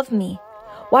don't love me.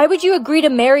 Why would you agree to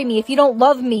marry me if you don't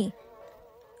love me?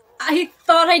 I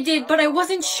thought I did, but I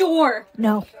wasn't sure.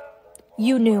 No,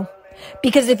 you knew.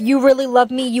 Because if you really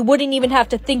loved me, you wouldn't even have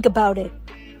to think about it.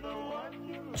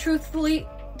 Truthfully,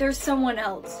 there's someone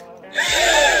else.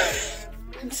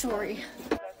 I'm sorry.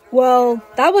 Well,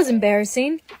 that was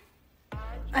embarrassing.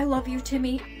 I love you,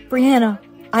 Timmy. Brianna,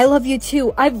 I love you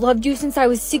too. I've loved you since I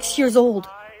was 6 years old.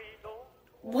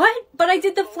 What? But I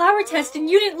did the flower test and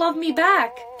you didn't love me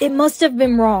back. It must have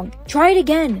been wrong. Try it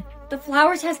again. The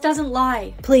flower test doesn't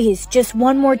lie. Please, just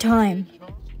one more time.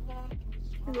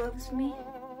 He loves me.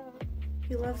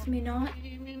 He loves me not.